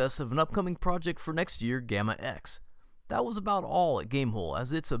playtest of an upcoming project for next year, Gamma X. That was about all at Gamehole,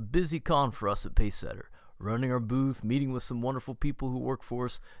 as it's a busy con for us at Pacesetter, running our booth, meeting with some wonderful people who work for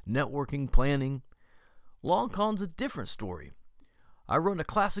us, networking, planning. LongCon's a different story. I run a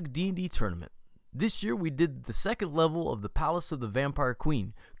classic D&D tournament. This year we did the second level of the Palace of the Vampire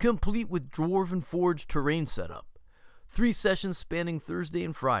Queen, complete with Dwarven Forge terrain setup. 3 sessions spanning Thursday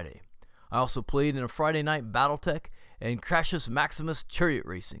and Friday. I also played in a Friday night Battletech and Crassus Maximus chariot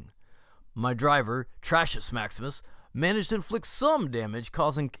racing. My driver, Trashus Maximus, managed to inflict some damage,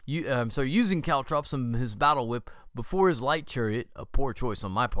 using caltrops and his battle whip before his light chariot, a poor choice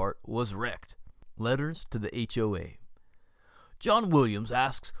on my part, was wrecked. Letters to the HOA. John Williams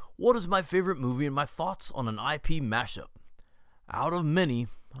asks, what is my favorite movie and my thoughts on an IP mashup? Out of many,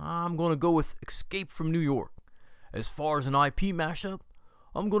 I'm going to go with Escape from New York. As far as an IP mashup,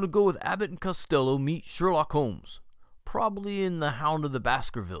 I'm going to go with Abbott and Costello meet Sherlock Holmes, probably in The Hound of the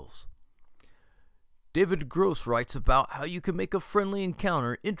Baskervilles. David Gross writes about how you can make a friendly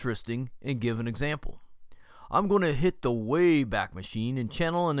encounter interesting and give an example. I'm going to hit the way back machine and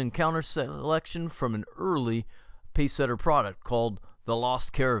channel an encounter selection from an early Pacesetter product called The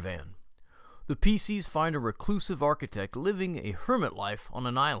Lost Caravan. The PCs find a reclusive architect living a hermit life on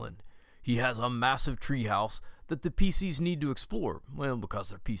an island. He has a massive treehouse that the PCs need to explore, well, because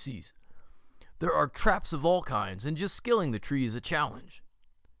they're PCs. There are traps of all kinds, and just scaling the tree is a challenge.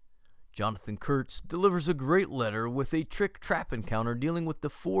 Jonathan Kurtz delivers a great letter with a trick trap encounter dealing with the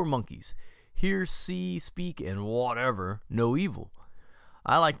 4 monkeys: hear, see, speak, and whatever, no evil.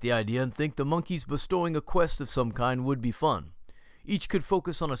 I like the idea and think the monkeys bestowing a quest of some kind would be fun. Each could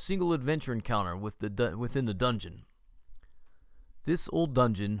focus on a single adventure encounter within the dungeon. This Old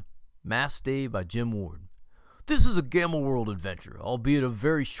Dungeon, Mass Day by Jim Ward. This is a Gamma World adventure, albeit a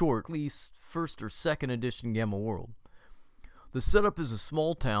very short, at least first or second edition Gamma World. The setup is a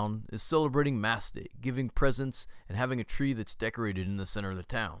small town is celebrating Mass Day, giving presents and having a tree that's decorated in the center of the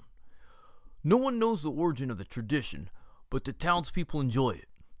town. No one knows the origin of the tradition, but the townspeople enjoy it.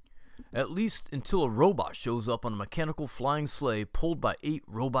 At least until a robot shows up on a mechanical flying sleigh pulled by 8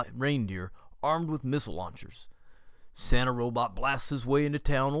 robot reindeer armed with missile launchers. Santa Robot blasts his way into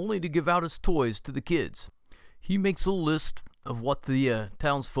town only to give out his toys to the kids. He makes a list of what the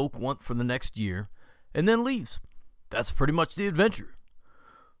townsfolk want for the next year, and then leaves. That's pretty much the adventure.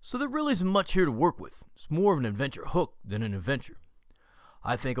 So there really isn't much here to work with. It's more of an adventure hook than an adventure.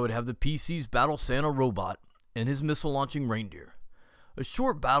 I think I would have the PCs battle Santa Robot and his missile-launching reindeer. A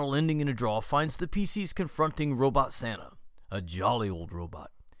short battle ending in a draw finds the PCs confronting Robot Santa, a jolly old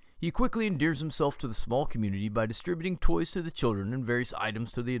robot. He quickly endears himself to the small community by distributing toys to the children and various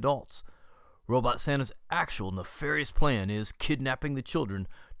items to the adults. Robot Santa's actual nefarious plan is kidnapping the children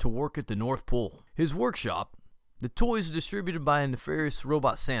to work at the North Pole. His workshop, the toys distributed by a nefarious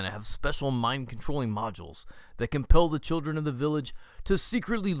Robot Santa, have special mind-controlling modules that compel the children of the village to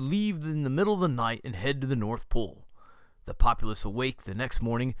secretly leave in the middle of the night and head to the North Pole. The populace awake the next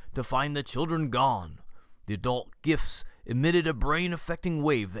morning to find the children gone. The adult gifts emitted a brain-affecting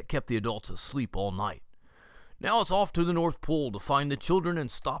wave that kept the adults asleep all night. Now it's off to the North Pole to find the children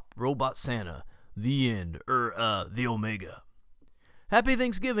and stop Robot Santa. The end. The Omega. Happy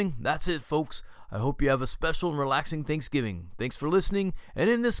Thanksgiving. That's it, folks. I hope you have a special and relaxing Thanksgiving. Thanks for listening, and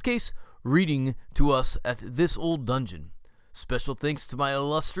in this case, reading to us at This Old Dungeon. Special thanks to my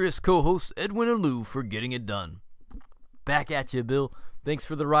illustrious co-hosts Edwin and Lou for getting it done. Back at you, Bill. Thanks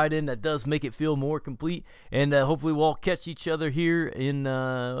for the ride-in. That does make it feel more complete, and hopefully we'll all catch each other here in,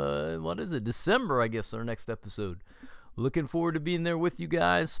 December, I guess, our next episode. Looking forward to being there with you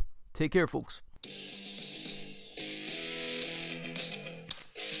guys. Take care, folks.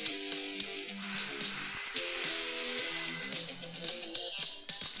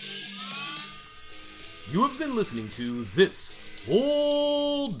 You have been listening to This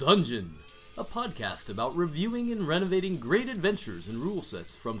Old Dungeon, a podcast about reviewing and renovating great adventures and rule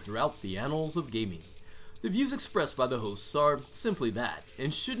sets from throughout the annals of gaming. The views expressed by the hosts are simply that,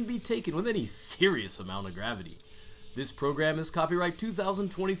 and shouldn't be taken with any serious amount of gravity. This program is copyright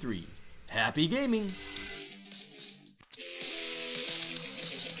 2023. Happy gaming!